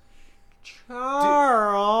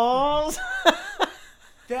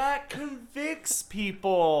 That convicts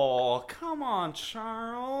people. Come on,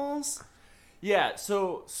 Charles. Yeah,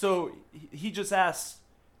 so he just asked,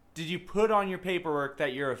 did you put on your paperwork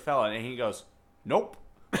that you're a felon? And he goes, nope.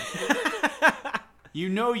 You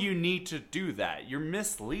know you need to do that. You're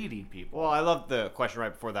misleading people. Well, I love the question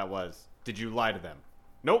right before that was, Did you lie to them?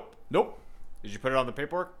 Nope. Nope. Did you put it on the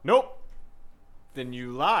paperwork? Nope. Then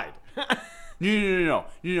you lied. No.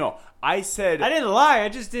 I said I didn't lie. I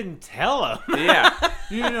just didn't tell him. yeah.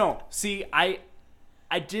 No. See, I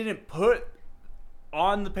didn't put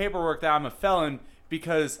on the paperwork that I'm a felon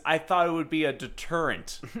because I thought it would be a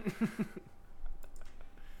deterrent. Any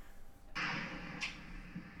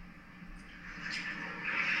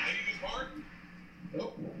good part?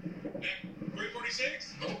 Nope.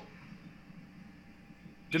 346? Nope.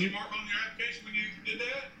 Did you mark on your application when you did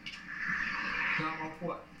that? Not on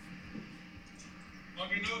what? On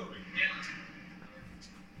your notary?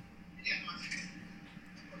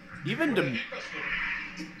 Even The to handcuffs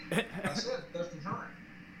were. I said that's deterrent.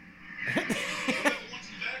 What about the ones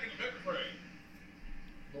in the back and the pepper spray?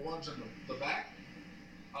 The ones in the back.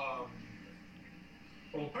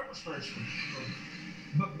 Well, pepper sprays for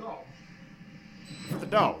the dogs. The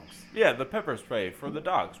dogs. yeah, the pepper spray for the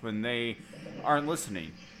dogs when they aren't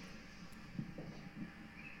listening.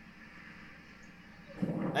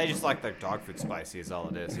 I just like their dog food spicy is all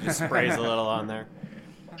it is. He just sprays a little on there.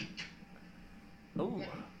 Ooh.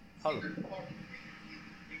 When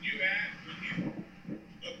you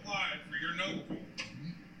applied for your notary, you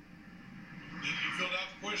filled out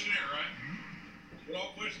the questionnaire, right? What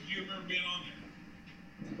all questions do you remember being on there?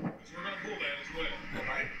 Because we're going to pull that as well.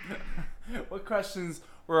 Right? What questions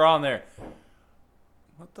were on there?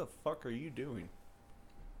 What the fuck are you doing?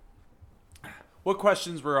 What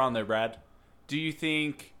questions were on there, Brad? Do you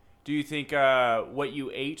think what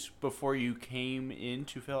you ate before you came in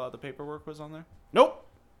to fill out the paperwork was on there? Nope.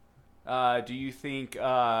 Do you think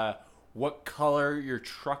what color your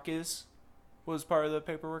truck is was part of the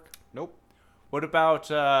paperwork? Nope. What about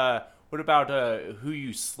who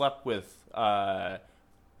you slept with?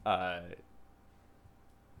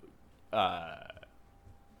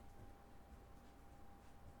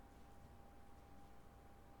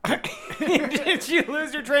 Did you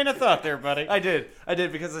lose your train of thought there, buddy? I did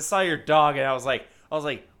because I saw your dog and I was like,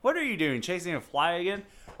 what are you doing? Chasing a fly again?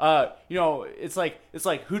 It's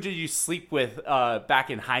like who did you sleep with back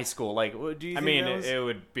in high school? Like, what do you? I think mean, that was? it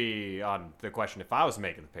would be on the question if I was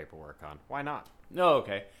making the paperwork on. Why not? No,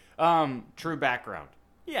 okay. True background.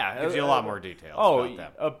 Yeah, Gives you a lot more details Oh, about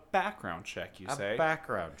them. a background check, you say? A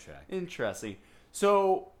background check. Interesting.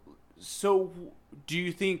 So, do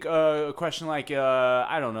you think a question like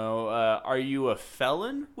I don't know, are you a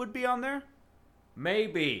felon would be on there?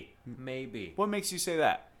 Maybe. What makes you say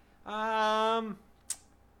that? I'm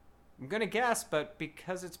gonna guess, but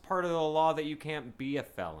because it's part of the law that you can't be a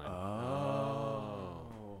felon.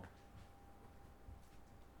 Oh.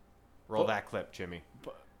 Roll that clip, Jimmy.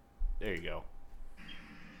 There you go.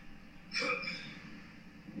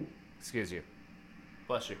 Excuse you.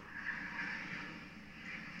 Bless you.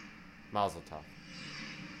 Mazel tov.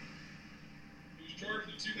 He was charged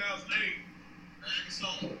in 2008. Ag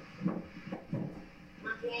assault. We're going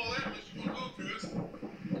to pull all that unless you want to go to us.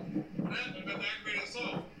 What happened about the aggravated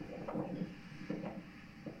assault?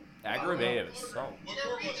 Aggravated assault. What Sir,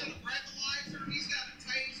 court he's was got it? a breathalyzer, he's got a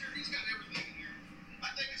taser, he's got everything in here.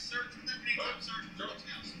 I think it's search, we need to search the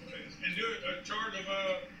house. And do a charge of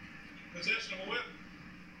possession of a weapon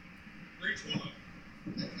for each one of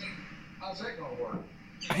them. How's that gonna work?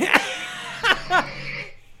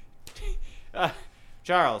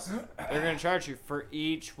 Charles, they're going to charge you for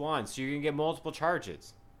each one, so you can get multiple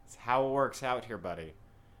charges. That's how it works out here, buddy.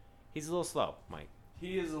 He's a little slow, Mike.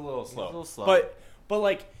 He is a little slow. a little slow. But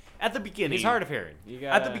like at the beginning, He's hard of hearing.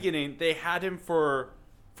 At the beginning, they had him for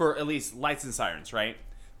at least lights and sirens, right?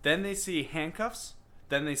 Then they see handcuffs.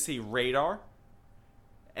 Then they see radar.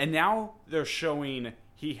 And now they're showing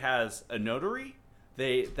he has a notary.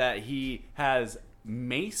 That he has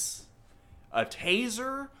mace, a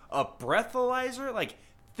taser, a breathalyzer. Like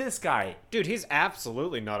this guy. Dude, he's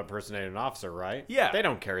absolutely not impersonating an officer, right? Yeah. They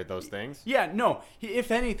don't carry those things. Yeah, no. If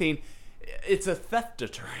anything, it's a theft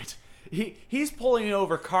deterrent. He's pulling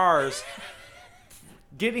over cars,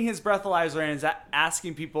 getting his breathalyzer and is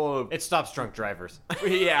asking people. It stops drunk drivers.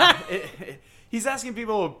 Yeah, he's asking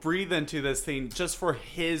people to breathe into this thing just for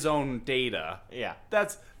his own data. Yeah.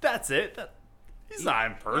 That's it. He's not He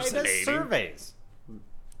impersonating. does surveys.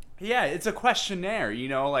 Yeah, it's a questionnaire.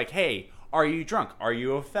 Like, hey, are you drunk? Are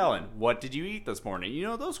you a felon? What did you eat this morning?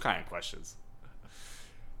 Those kind of questions.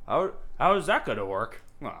 How is that going to work?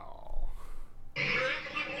 Oh. You're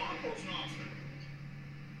acting like a law enforcement officer.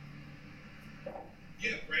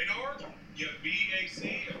 You have radar, you have BAC,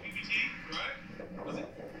 a PPT, right? Was it?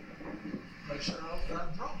 Make sure I don't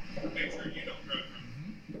drive drunk. Make sure you don't drive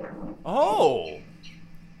drunk. Oh.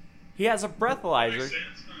 He has a Makes breathalyzer sense,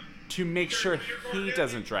 huh? to make sure he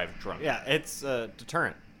doesn't drive drunk. Yeah, it's a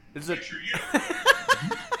deterrent. It's a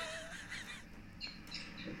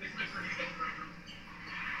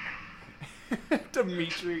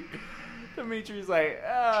Make sure you Dimitri's like,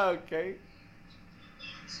 oh, okay.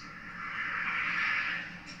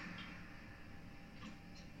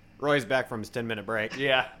 Roy's back from his 10-minute break.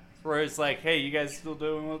 Yeah. Where it's like, hey, you guys still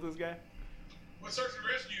doing with this guy? What search and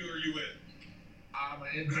rescue are you with? I'm an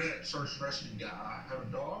independent search and rescue guy. I have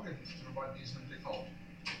a dog, and everybody needs me to be called.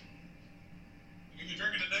 You been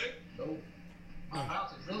drinking today? No. My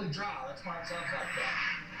mouth is really dry. That's why it sounds like that.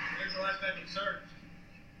 When's the last time you searched?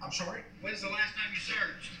 I'm sorry? When's the last time you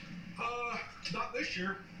searched? Not this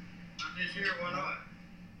year. Not this year, why not?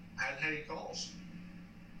 I hadn't had any calls.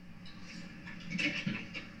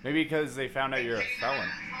 Maybe because they found out you're a felon.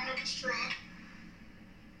 Front of his truck.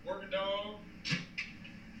 Working dog?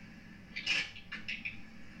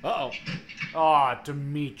 Uh-oh. Aw,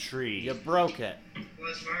 Dimitri. You broke it.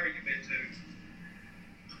 Last fire you been to?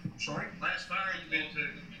 I'm sorry? Last fire you been to?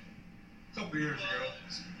 A couple years ago.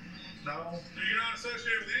 No. So you're not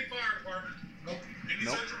associated with any fire department? Nope. Any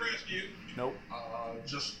Nope. search and rescue? Nope.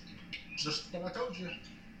 Just what I told you.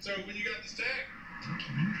 So when you got this tag,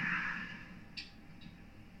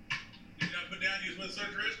 did you not put down you was with search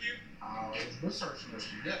and rescue? I was with search and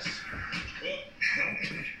rescue, yes. Well,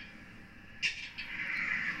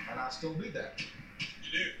 And I still do that.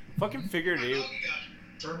 you do. Fucking figured What it dog out. you got?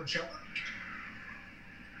 German Shepherd.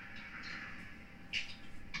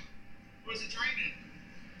 What's it trained in?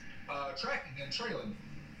 Tracking and trailing.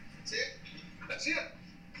 That's it? That's it.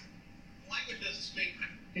 What language does it speak?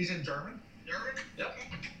 He's in German. German? Yep.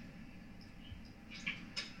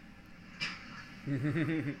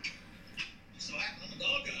 So I'm a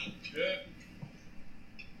dog guy. Yeah.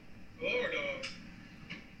 I love our dog.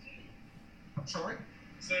 I'm sorry.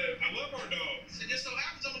 So I love our dog. So it just so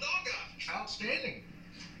happens I'm a dog guy. Outstanding.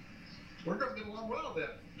 We're going to get along well then.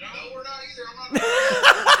 No, we're not either. I'm not.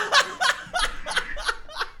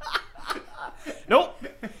 Nope.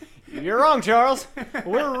 You're wrong, Charles.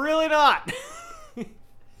 We're really not.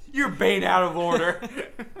 You're Bane out of order.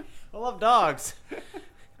 I love dogs.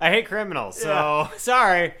 I hate criminals, so Yeah.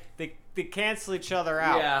 sorry. They cancel each other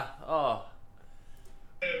out. Yeah. Oh.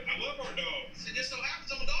 I love our dog. So it just so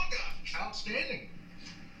happens I'm a dog guy. Outstanding.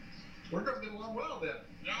 We're going to get along well then.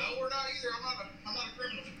 No, we're not either. I'm not a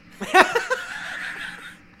criminal.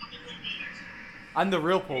 I'm the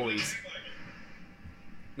real police, Act like it.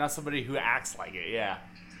 not somebody who acts like it. Yeah.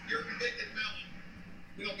 You're a convicted felon.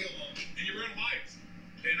 We don't get along. And you run lights.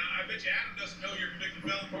 And I bet you Adam doesn't know you're a convicted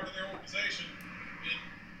felon, part of their organization. And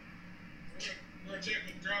we're gonna check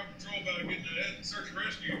with Driver Patrol about getting the search and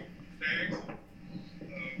rescue tags. What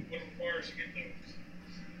it requires to get those.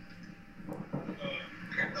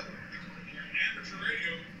 You're an amateur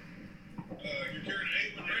radio. You're carrying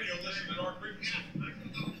an 8-1 radio listening to dark frequency.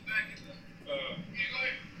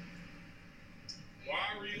 Why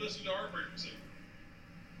were you listening to our frequency?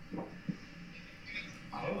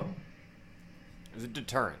 I don't know. It's a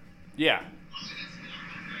deterrent. Yeah.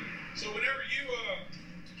 So whenever you,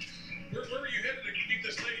 where were you headed to meet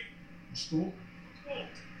this lady? School? School.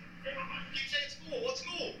 You say it's school. What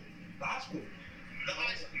school? The high school. The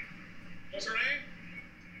high school. What's her name?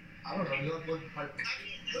 I don't know. You look like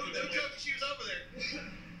Who told you she was over there?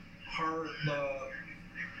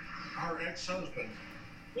 her ex-husband.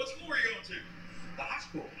 What school are you going to? The high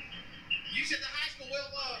school. You said the high school. Well,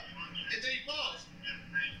 and then he paused.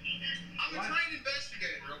 I'm a What? trained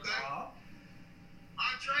investigator, okay?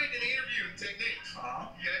 I'm trained in interviewing techniques.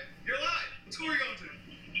 Okay? You're lying. What school are you going to?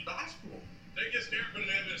 The high school. Take this camera and put it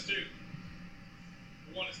in evidence too.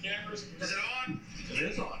 We want his cameras. Is it on? It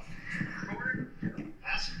is on. Recorded?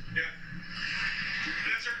 Awesome. Yeah.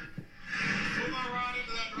 Answer. Pull my rod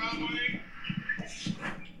into that driveway.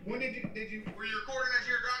 When were you recording as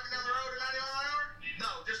you were driving down the road at 90 mile an hour? No,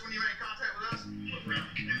 just when you made contact with us? Look around.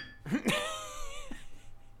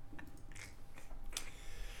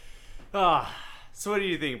 So what do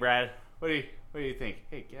you think, Brad? What do you think?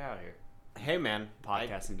 Hey, get out of here. Hey, man.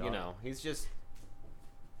 Podcasting dog. You know, he's just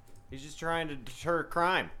trying to deter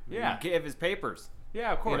crime. Yeah. Give his papers.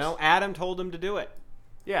 Yeah, of course. You know, Adam told him to do it.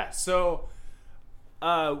 Yeah, so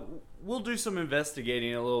we'll do some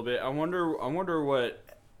investigating a little bit. I wonder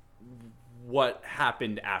what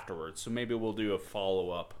happened afterwards. So maybe we'll do a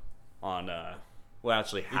follow-up on what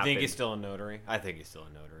actually You happened. think he's still a notary? I think he's still a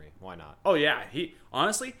notary. Why not? Oh yeah, he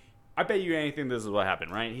honestly, I bet you anything this is what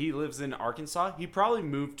happened, right? He lives in Arkansas. He probably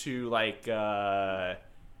moved to like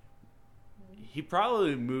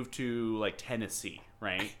Tennessee,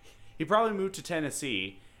 right? He probably moved to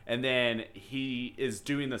Tennessee, and then he is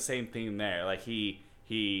doing the same thing there. Like he's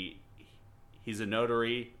a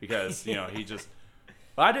notary because you know he just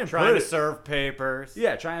I didn't Trying put to it. serve papers.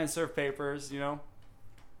 Yeah, trying to serve papers, you know.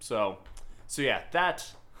 So yeah,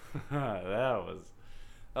 that that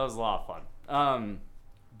was a lot of fun.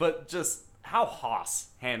 But just how Haas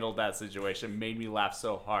handled that situation made me laugh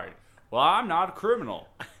so hard. Well, I'm not a criminal,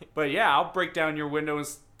 but yeah, I'll break down your window and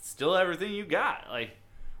steal everything you got. Like,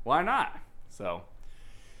 why not? So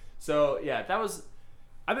yeah, that was.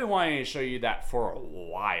 I've been wanting to show you that for a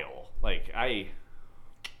while. Like I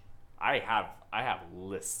have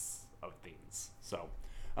lists of things. So,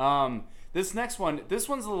 this next one, this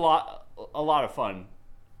one's a lot of fun.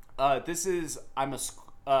 This is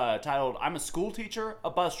titled "I'm a school teacher, a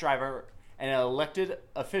bus driver, and an elected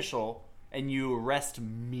official, and you arrest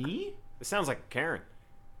me." It sounds like a Karen.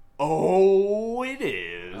 Oh, it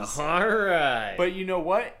is. All right. But you know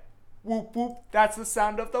what? Whoop whoop. That's the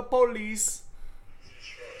sound of the police.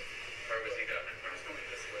 Where was he coming? I was coming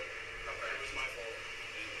this way. Okay, it was my fault.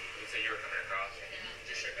 You said you were coming across.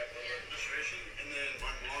 Just check out the registration, and then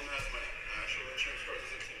my mom has my actual insurance card.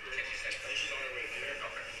 Doesn't keep her. I think she's on her way there.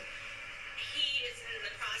 Okay. He is in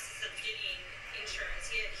the process of getting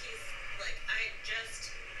insurance. He's like, I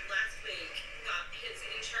just last week got his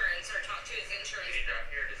insurance or talked to his insurance. Did you drive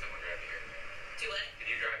here or did someone drive here? Do it. Did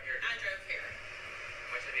you drive here? I drove here.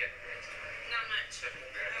 How much have you had to pay? Not much.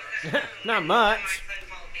 Not much. My son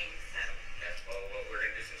called me, so. Yeah, well, what we're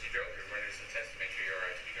going to do since you drove here, we're going to do some tests to make sure you're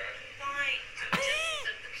alright to be driving. Fine. I'm a justice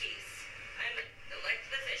of the peace. I'm an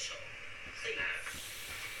elected official. Please.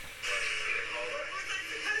 Well, either call What or was I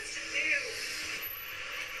supposed to do?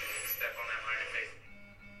 step on that line and face me.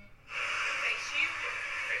 Face you?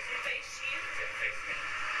 Face me. Face you? Face me.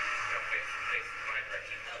 No, face my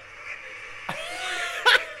direction.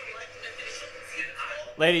 Elected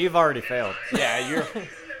officials. Lady, you've already failed. Yeah,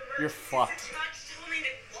 you're fucked. Judge told me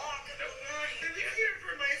to walk the line. I'm here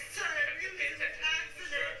for my son. He was in an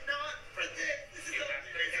accident, not for this. This is the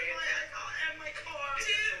only reason why I got in my car.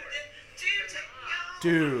 Dude, take me home.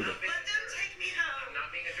 Dude. Let them take me home. I'm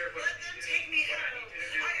not being a jerk. Let them take me What I home. need you to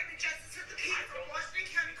do. I am a justice of the peace from Washington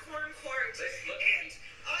County Court and Court. Listen, look. And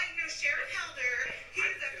I know Sheriff Helder.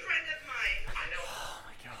 He's a friend of mine. I know.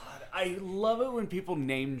 God, I love it when people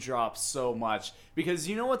name drop so much, because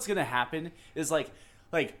you know what's gonna happen is like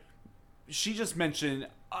she just mentioned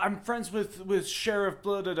I'm friends with Sheriff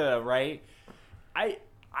blah blah blah, right? I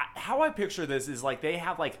how I picture this is like they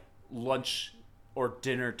have like lunch or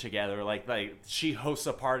dinner together, like she hosts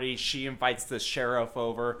a party, she invites the sheriff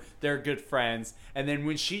over, they're good friends, and then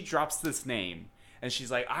when she drops this name and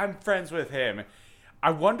she's like, I'm friends with him,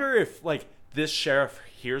 I wonder if like this sheriff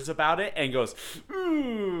hears about it and goes,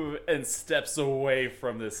 ooh, and steps away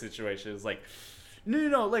from this situation. It's like,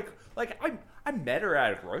 no, like I met her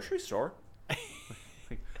at a grocery store.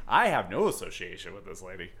 I have no association with this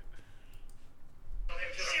lady.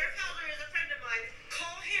 Sheriff Helder is a friend of mine.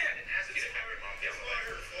 Call him. Ask you to have your mom down the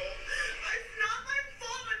line. It's not my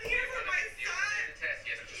fault. I'm here for my son. Test,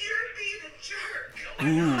 yes. You're being a jerk. No,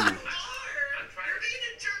 I'm not. I'm trying. You're being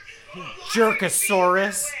a jerk. Why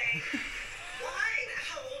Jerkosaurus. are you being that way? Why?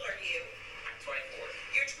 How old are you? I'm 24.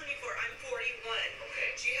 You're 24. I'm 41.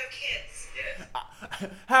 Okay. Do you have kids?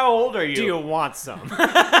 Yes. How old are you? Do you want some?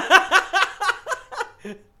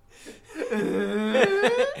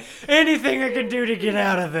 Anything I can do to get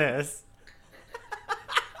out of this.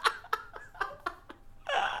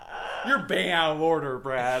 You're bang out of order,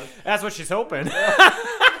 Brad. That's what she's hoping.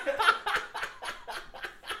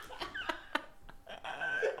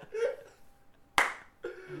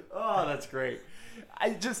 Oh, that's great.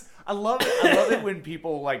 I love it. I love it when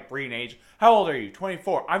people like bring age. How old are you?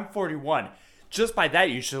 24. I'm 41. Just by that,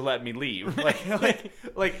 you should let me leave.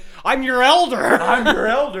 Like I'm your elder. I'm your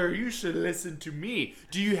elder. You should listen to me.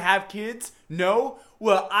 Do you have kids? No.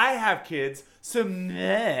 Well, I have kids. So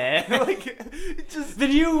meh. Like, it just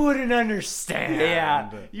Then you wouldn't understand. yeah.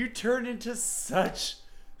 You turn into such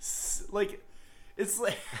like it's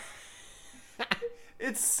like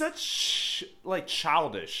it's such like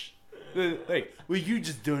childish. Like, well, you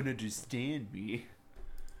just don't understand me.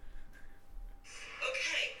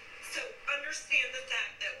 Okay. So understand the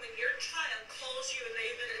fact that when your child calls you and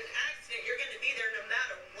they've been in an accident, you're going to be there no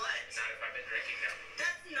matter what. Not if I've been drinking now.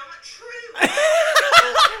 That's not true.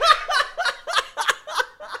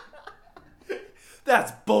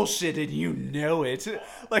 That's bullshit, and you know it.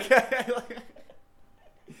 Like, you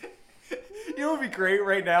know what would be great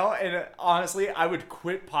right now? And honestly, I would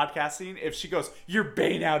quit podcasting if she goes, "You're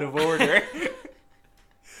bang out of order."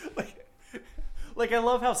 Like I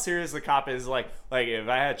love how serious the cop is. Like if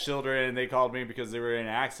I had children and they called me because they were in an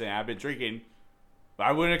accident, I've been drinking,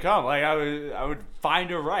 I wouldn't come. Like I would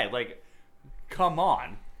find a right. Like, come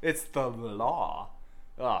on, it's the law.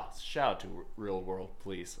 Shout out to Real World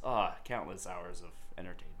Police. Countless hours of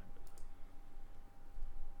entertainment.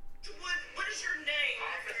 What is your name?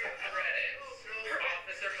 Officer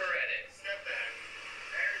Paredes. Step back.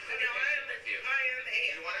 No, I am a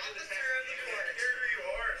officer of the court. Here you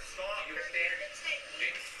are. Stop. You stand.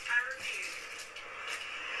 I refuse.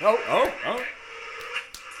 Oh. No.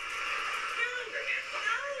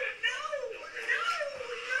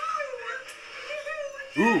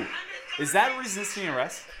 Ooh. Is that resisting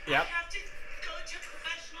arrest? Yep. I have to go to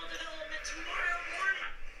professional development tomorrow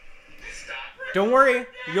morning. Stop. Don't worry,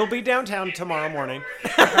 you'll be downtown tomorrow morning. No,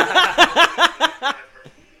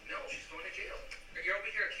 she's going to jail. You're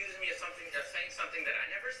over here accusing me of something, saying something that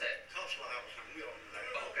I never said. Tell us what happened. We don't do that.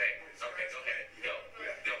 Okay, go ahead. Go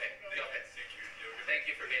ahead. Thank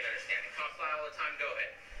you for being understanding. Cops lie all the time. Go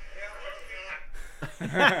ahead.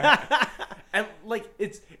 And like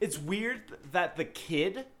it's weird that the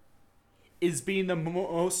kid is being the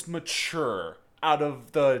most mature out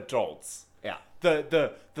of the adults. Yeah.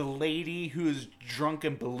 The lady who is drunk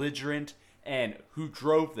and belligerent and who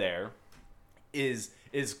drove there is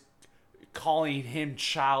calling him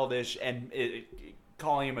childish and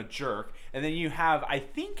calling him a jerk. And then you have I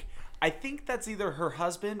think that's either her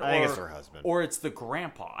husband I think it's her husband. or it's the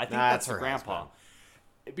grandpa. I think Nah, that's it's the her grandpa.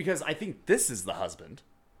 husband. Because I think this is the husband.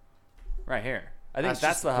 Right here. I think That's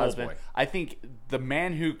that's just the the cool husband. boy. I think the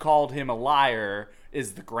man who called him a liar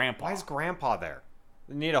is the grandpa. Why is Grandpa there?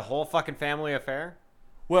 You need a whole fucking family affair?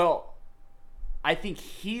 Well, I think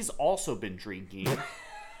he's also been drinking.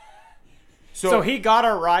 So he got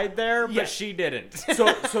a ride there, but Yeah. she didn't.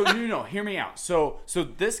 so no, hear me out. So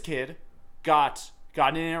this kid got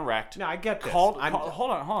in a wreck. No, I get this. Hold I'm-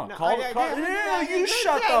 on. No, Called. You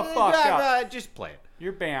shut the fuck up. Just play it.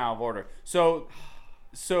 You're bang out of order. So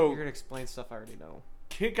You're gonna explain stuff I already know.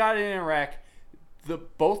 kid got in a wreck.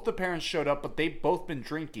 Both the parents showed up, but they've both been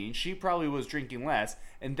drinking. She probably was drinking less,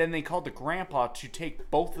 and then they called the grandpa to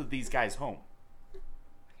take both of these guys home.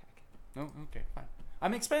 No, okay, fine.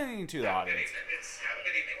 I'm explaining to the Have a good audience. evening. Have a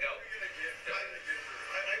good evening. Go. I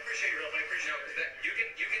appreciate your help. I appreciate No, 'cause you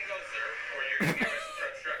can go, sir, or you're going to be arrested for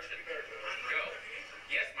obstruction. Go.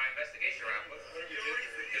 Yes, my investigation round.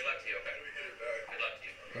 Good luck to you. Okay. Good luck to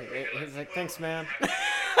you. He's like, thanks, man. Have a good evening.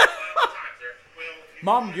 All the time, sir.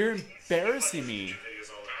 Mom, you're embarrassing me. Well,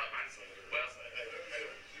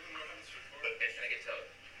 it's gonna get towed.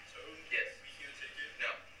 Yes. No.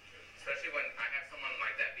 Especially when I have someone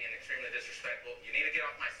like that being extremely disrespectful. You need to get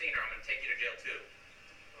off my scene or I'm gonna take you to jail too.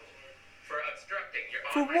 For obstructing. You're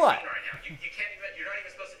For on my what? scene right now. You can't even, you're not even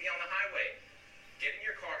supposed to be on the highway. Get in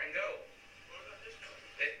your car and go.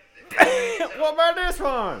 What about this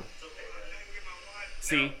one?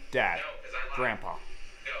 See, Dad, No, 'cause I lied. Grandpa.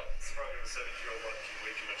 Go. It's probably a 7-year-old one.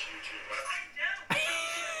 Way too much YouTube. I know.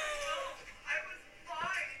 I was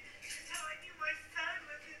fine until I knew my son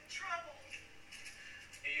was in trouble.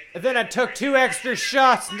 And then I took 2 extra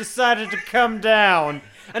shots and decided to come down.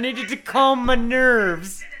 I needed to calm my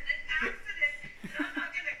nerves. In an accident, and I'm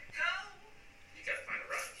not gonna go. You gotta find a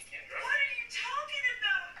ride. You can't drive. What are you talking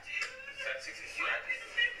about, dude? That's 60. Why did you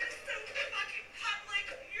make this so fucking public?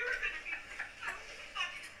 You're gonna be so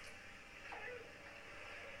fucking.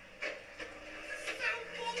 This is so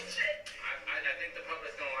bullshit. I think the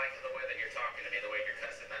public's gonna like the way that you're talking to me, the way you're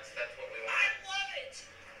cussing. That's what we I want. love it.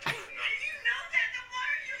 And you know that, then why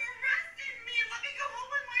are you arresting me? Let me go home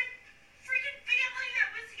with my freaking family that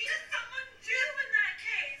was here. What does someone do in that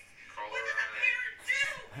case? Call What does her a on it. parent do?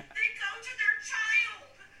 They go to their child.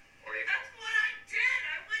 Or you That's what I did.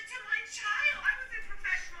 I went to my child. I was in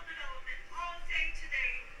professional development all day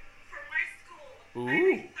today for my school. I'm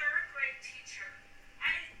Ooh. a third grade teacher. I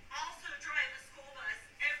also drive a school bus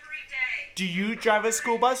every day. Do you drive a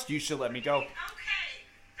school bus? You should let me go. Okay.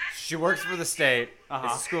 That's She works what for I the state, Uh-huh.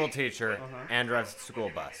 is a school teacher, and drives a school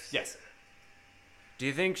bus. Yes. Do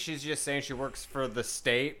you think she's just saying she works for the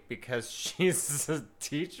state because she's a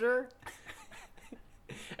teacher?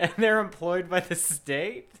 And they're employed by the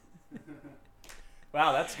state?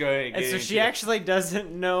 Wow, that's good. And so she actually doesn't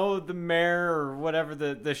know the mayor or whatever,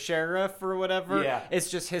 the sheriff or whatever. Yeah. It's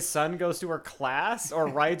just his son goes to her class or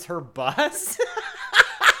rides her bus.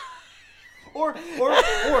 Or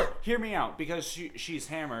hear me out, because she's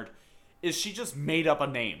hammered. Is she just made up a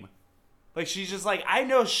name? Like she's just like, I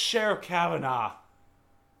know Sheriff Kavanaugh.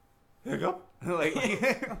 There you go. Like,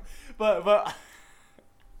 but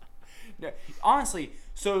no, honestly,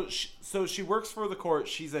 so she works for the court.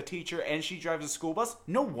 She's a teacher and she drives a school bus.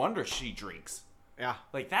 No wonder she drinks. Yeah.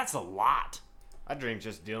 Like that's a lot. I drink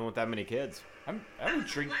just dealing with that many kids. I don't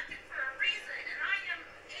drink. elected for a reason, and I am a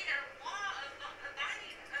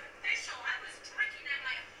law-abiding official. I was drinking at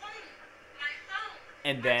my home.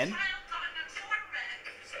 And then My child got in a car wreck.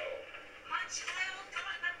 So, My child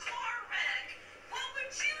got in a car wreck. What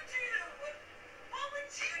would you do? What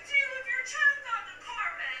would you do if your child got in a car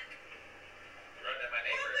wreck? run to my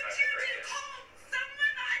What neighbor would if I you could break do? it. Call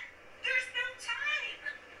someone. There's no time.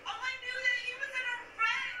 All I knew that he was in a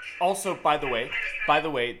wreck. also, by the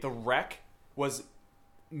way, the wreck was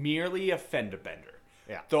merely a fender bender.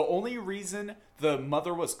 Yeah. The only reason the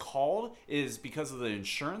mother was called is because of the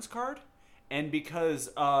insurance card and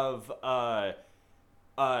because of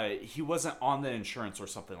he wasn't on the insurance or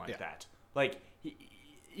something like Yeah. that. Like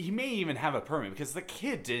he may even have a permit because the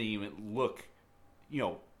kid didn't even look,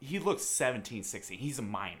 he looked 17, 16. He's a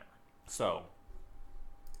minor. So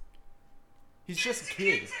he's just a To kid.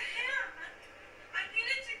 get to him. I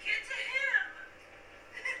needed to get to him.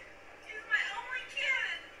 He's my only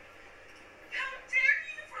kid. How dare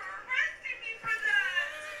you for arresting me for that?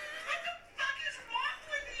 What the fuck is wrong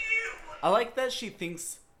with you? I like that she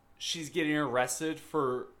thinks she's getting arrested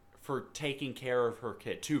for taking care of her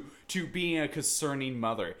kid, to being a concerning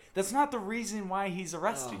mother. That's not the reason why he's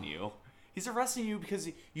arresting you. He's arresting you because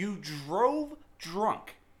you drove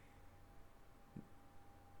drunk.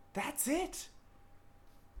 That's it.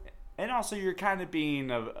 And also, you're kind of being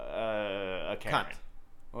a Karen. Cunt.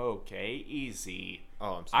 Okay, easy.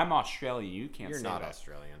 Oh, I'm sorry. I'm Australian. You can't You're say not that.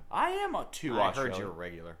 Australian. I am too I Australian. heard you're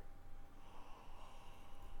regular.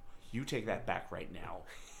 You take that back right now.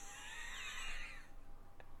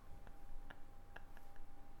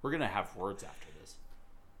 We're gonna have words after this.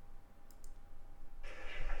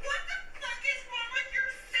 What the fuck is wrong with your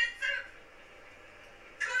sense of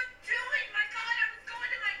good doing? My God, I was going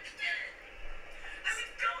to my kid. I was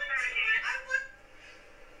going to my. I was.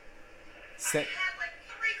 Set I had like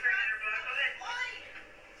 3 glasses of wine.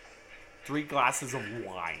 3 glasses of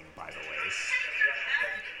wine, by the way.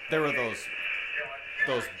 There were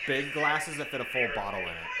those big glasses that fit a full bottle in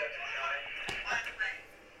it. By the way,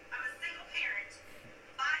 I'm a single parent.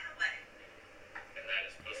 By the way. And that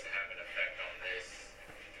is supposed to have an effect on this.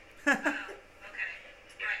 Okay.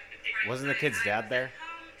 Right. Wasn't the kid's dad there?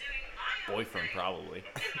 Home doing my own Boyfriend, thing. probably.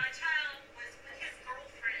 And my child was with his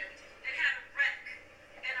girlfriend and had a wreck.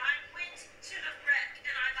 And I went to the wreck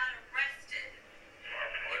and I got arrested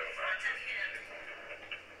in front of him.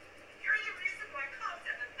 You're the reason why cops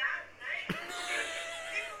have a bad name.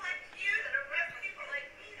 People like you that arrest people like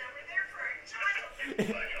me that were there for a child.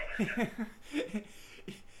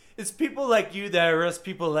 It's people like you that arrest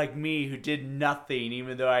people like me who did nothing,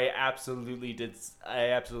 even though I absolutely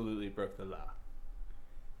broke the law.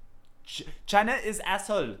 China is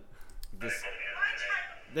asshole.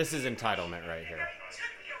 This is entitlement right here.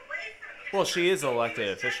 Took me away from him. Well, she is an He elected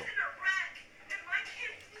was just official. in a wreck, and my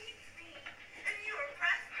kid needs me. And you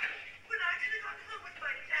arrest me when I could have gone home with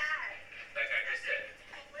my dad. Like I just said,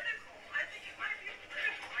 Political. I think it might be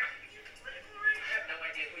political. Are you being political right I have no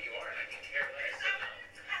idea who you are, and I can care less. now?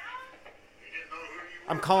 You didn't know who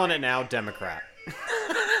you I'm calling it now, Democrat. You said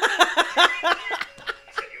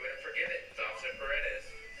you wouldn't forget it. It's Officer Paredes.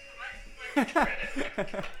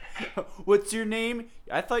 What's your name?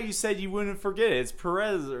 I thought you said you wouldn't forget it. It's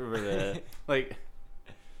Perez over there. Like, In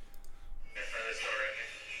front of the store right here.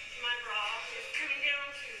 My bra is coming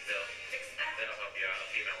down to fix that. That'll help you out. A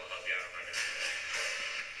female will help you out. I'm not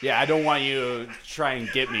gonna. yeah, I don't want you to try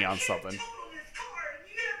and get me on something. Totaled his car, and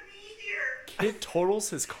you have me here. Kid totals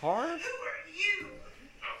his car? Who are you?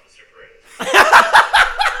 Officer Paredes.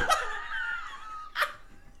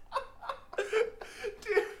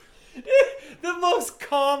 The most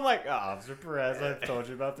calm, like, oh, Officer Perez, I've told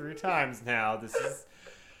you about 3 times now. This is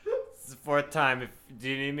the 4th time. Do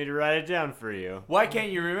you need me to write it down for you? Why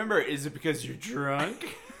can't you remember? Is it because you're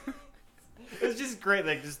drunk? It's just great,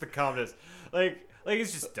 like, just the calmness. Like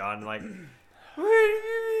it's just done, like,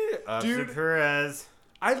 Officer Dude. Perez.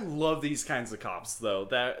 I love these kinds of cops, though.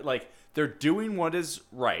 That, like, they're doing what is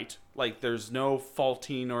right. Like, there's no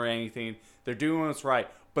faulting or anything. They're doing what's right,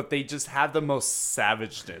 but they just have the most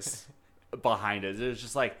savageness behind it. It's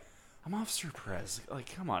just like, I'm Officer Perez.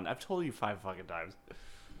 Like, come on. I've told you 5 fucking times.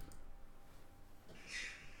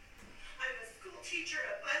 I'm a school teacher,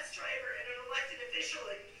 a bus driver, and an elected official,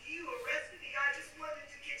 and you arrested me. I just wanted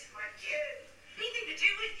to get to my kid. Anything to do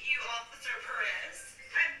with you, Officer Perez?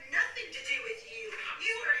 I have nothing to do with you.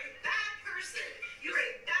 You are a bad person. You are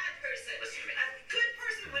a bad person. Listen to me. A good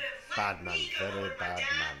person would have let Bad man, me go very over my bad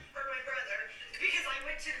dad man. or my brother because I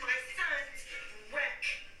went to my son's wreck.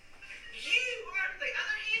 You, on the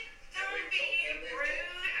other hand, don't be rude.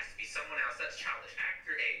 It has to be someone else that's childish. Act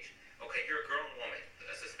your age. Okay, you're a grown woman.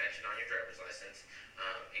 A suspension on your driver's license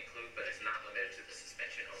but it's not limited to the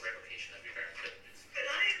suspension or revocation of your driver's license. But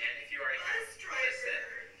I am And if you are a bus driver. listen,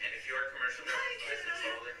 and if you are a commercial I driver's cannot license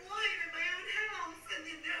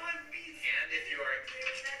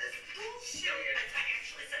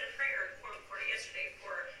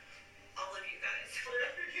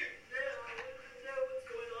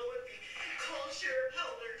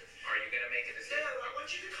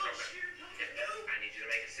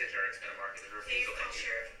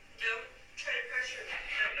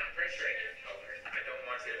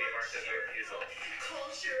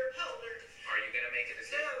Sheriff Helder. Are you gonna make a No,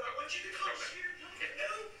 decision? I want you to call Okay. Sheriff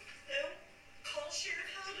Helder. No. Call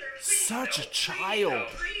Sheriff Helder. Please. Such a No, child.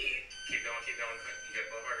 Please. Keep going. You gotta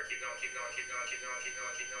blow harder. Keep going. Keep going. Keep going.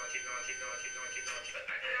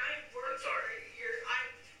 And I work I'm sorry. I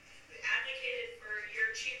advocated for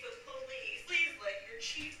your chief of police. Please let your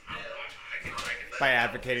chief know. I can By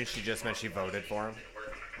advocating, she just meant she voted for him.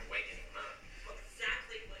 work. I'm not gonna wake him up.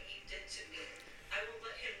 Exactly what you did to me. I will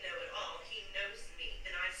let him know it all. He knows me,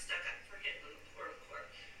 and I stuck up for him in the court.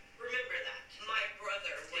 Remember that. My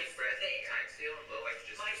brother was Deep breath, there. tight seal, and blow like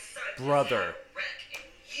you just. My son Brother. had a wreck, and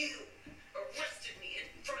you arrested me in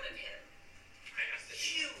front of him. I asked if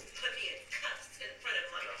You put me in cuffs in front of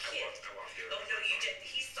my kid. I walked you. Oh no, you didn't.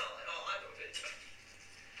 He saw it all. I don't think so.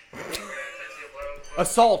 Tight seal, blow.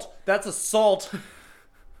 Assault. That's assault.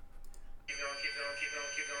 Keep going.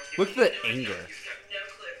 Look at the anger. You have no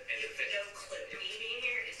clue. You have no clue. Me being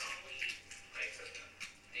here is all we need.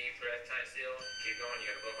 Deep breath, tight seal. Keep going.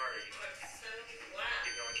 You gotta blow harder. I'm so glad.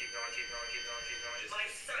 Keep going. My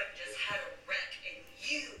son just had a wreck, and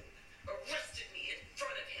you arrested me in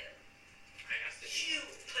front of him. I asked if You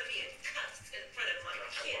put me in cuffs in front of my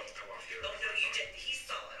kid. I walked you. Oh no, you didn't. He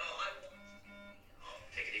saw it all.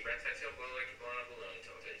 Take a deep breath, tight seal, blow like you're blowing a balloon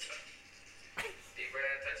until it's done. Deep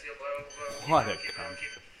breath, tight seal, blow. What a Keep cunt.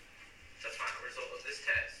 going. The final result of this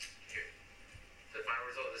test. Here. The final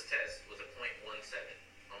result of this test was a .17,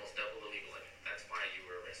 almost double the legal limit. That's why you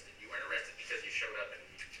were arrested. You weren't arrested because you showed up, and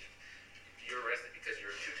you were arrested because you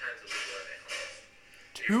were 2 times the legal limit.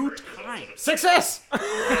 2 times. Success!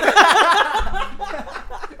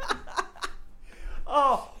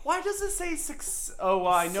 Oh, why does it say success? Oh,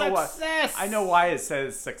 well, I know Success! I know why it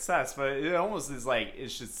says success, but it almost is like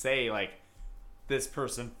it should say like this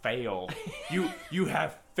person failed. you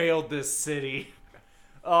have failed this city.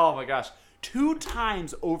 Oh my gosh, 2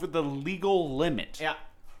 times over the legal limit. Yeah.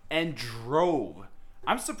 And drove.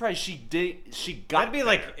 I'm surprised she got. That'd be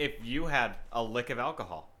like there. if you had a lick of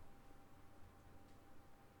alcohol.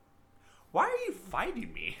 Why are you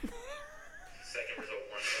fighting me? Second result,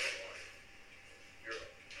 171. You're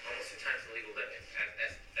almost 2 times the legal limit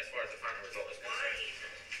as far as the final result is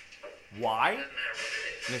concerned. Why? Doesn't matter what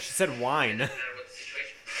it is. No, she said wine. Doesn't matter what the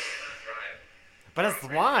situation is. You cannot drive. But it's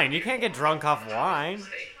wine. You can't get drunk off wine.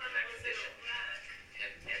 State in that condition.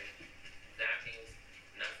 And that means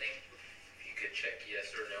nothing. You could check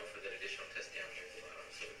yes or no for the additional test down here at the bottom.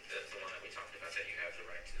 So that's the one that we talked about, that you have the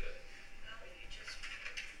right to. You just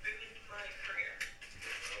ruined my career.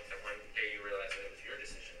 That one day you realize that it was your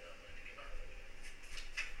decision, not mine to get on with it.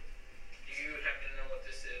 Do you happen to know what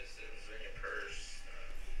this is? It was in your purse.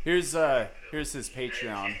 Here's his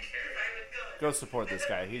Patreon. Go support this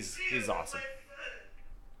guy. He's awesome.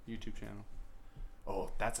 YouTube channel. Oh,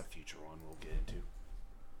 that's a future one we'll get into.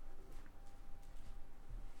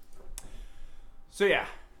 So yeah,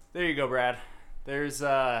 there you go, Brad. There's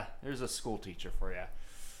a school teacher for you.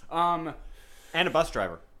 And a bus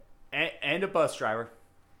driver. And a bus driver,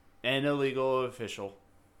 and a legal official,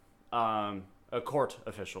 a court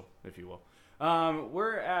official, if you will.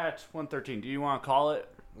 We're at 1:13. Do you want to call it?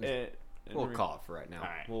 We'll call it for right now. All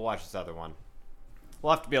right. We'll watch this other one.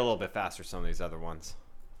 We'll have to be a little bit faster some of these other ones.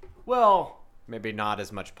 Well, Maybe not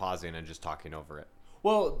as much pausing and just talking over it.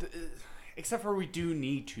 except for we do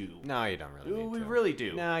need to. No, you don't really need We to. really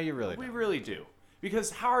do. No, you really We don't. really do.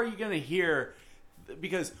 Because how are you going to hear?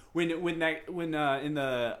 Because when in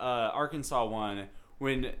the Arkansas one,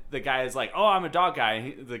 when the guy is like, "Oh, I'm a dog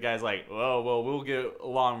guy," the guy's like, "Oh, well, we'll get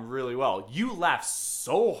along really well." You laugh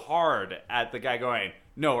so hard at the guy going,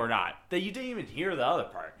 "No, we're not," that you didn't even hear the other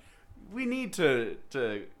part. We need to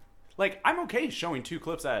like, I'm okay showing 2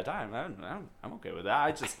 clips at a time. I'm okay with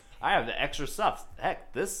that. I have the extra stuff.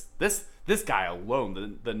 Heck, this guy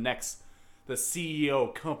alone, the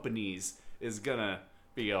CEO companies is gonna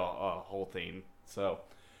be a whole thing. So,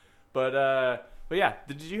 but yeah,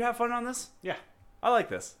 did you have fun on this? Yeah, I like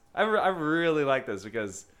this. I really like this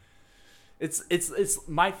because it's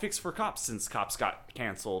my fix for Cops since Cops got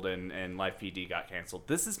canceled and Live PD got canceled.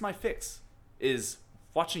 This is my fix, is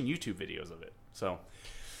watching YouTube videos of it. So,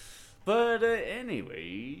 but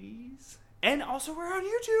anyways, and also we're on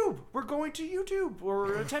YouTube. We're going to YouTube.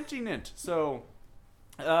 We're attempting it. So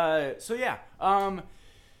yeah.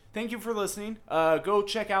 Thank you for listening. Go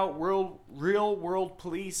check out Real World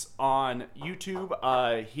Police on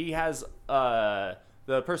YouTube. He has the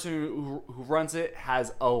person who runs it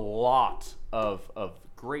has a lot of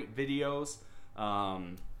great videos.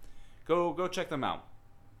 Go check them out.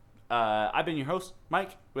 I've been your host,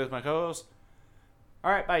 Mike, with my co-host.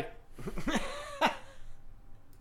 All right, bye.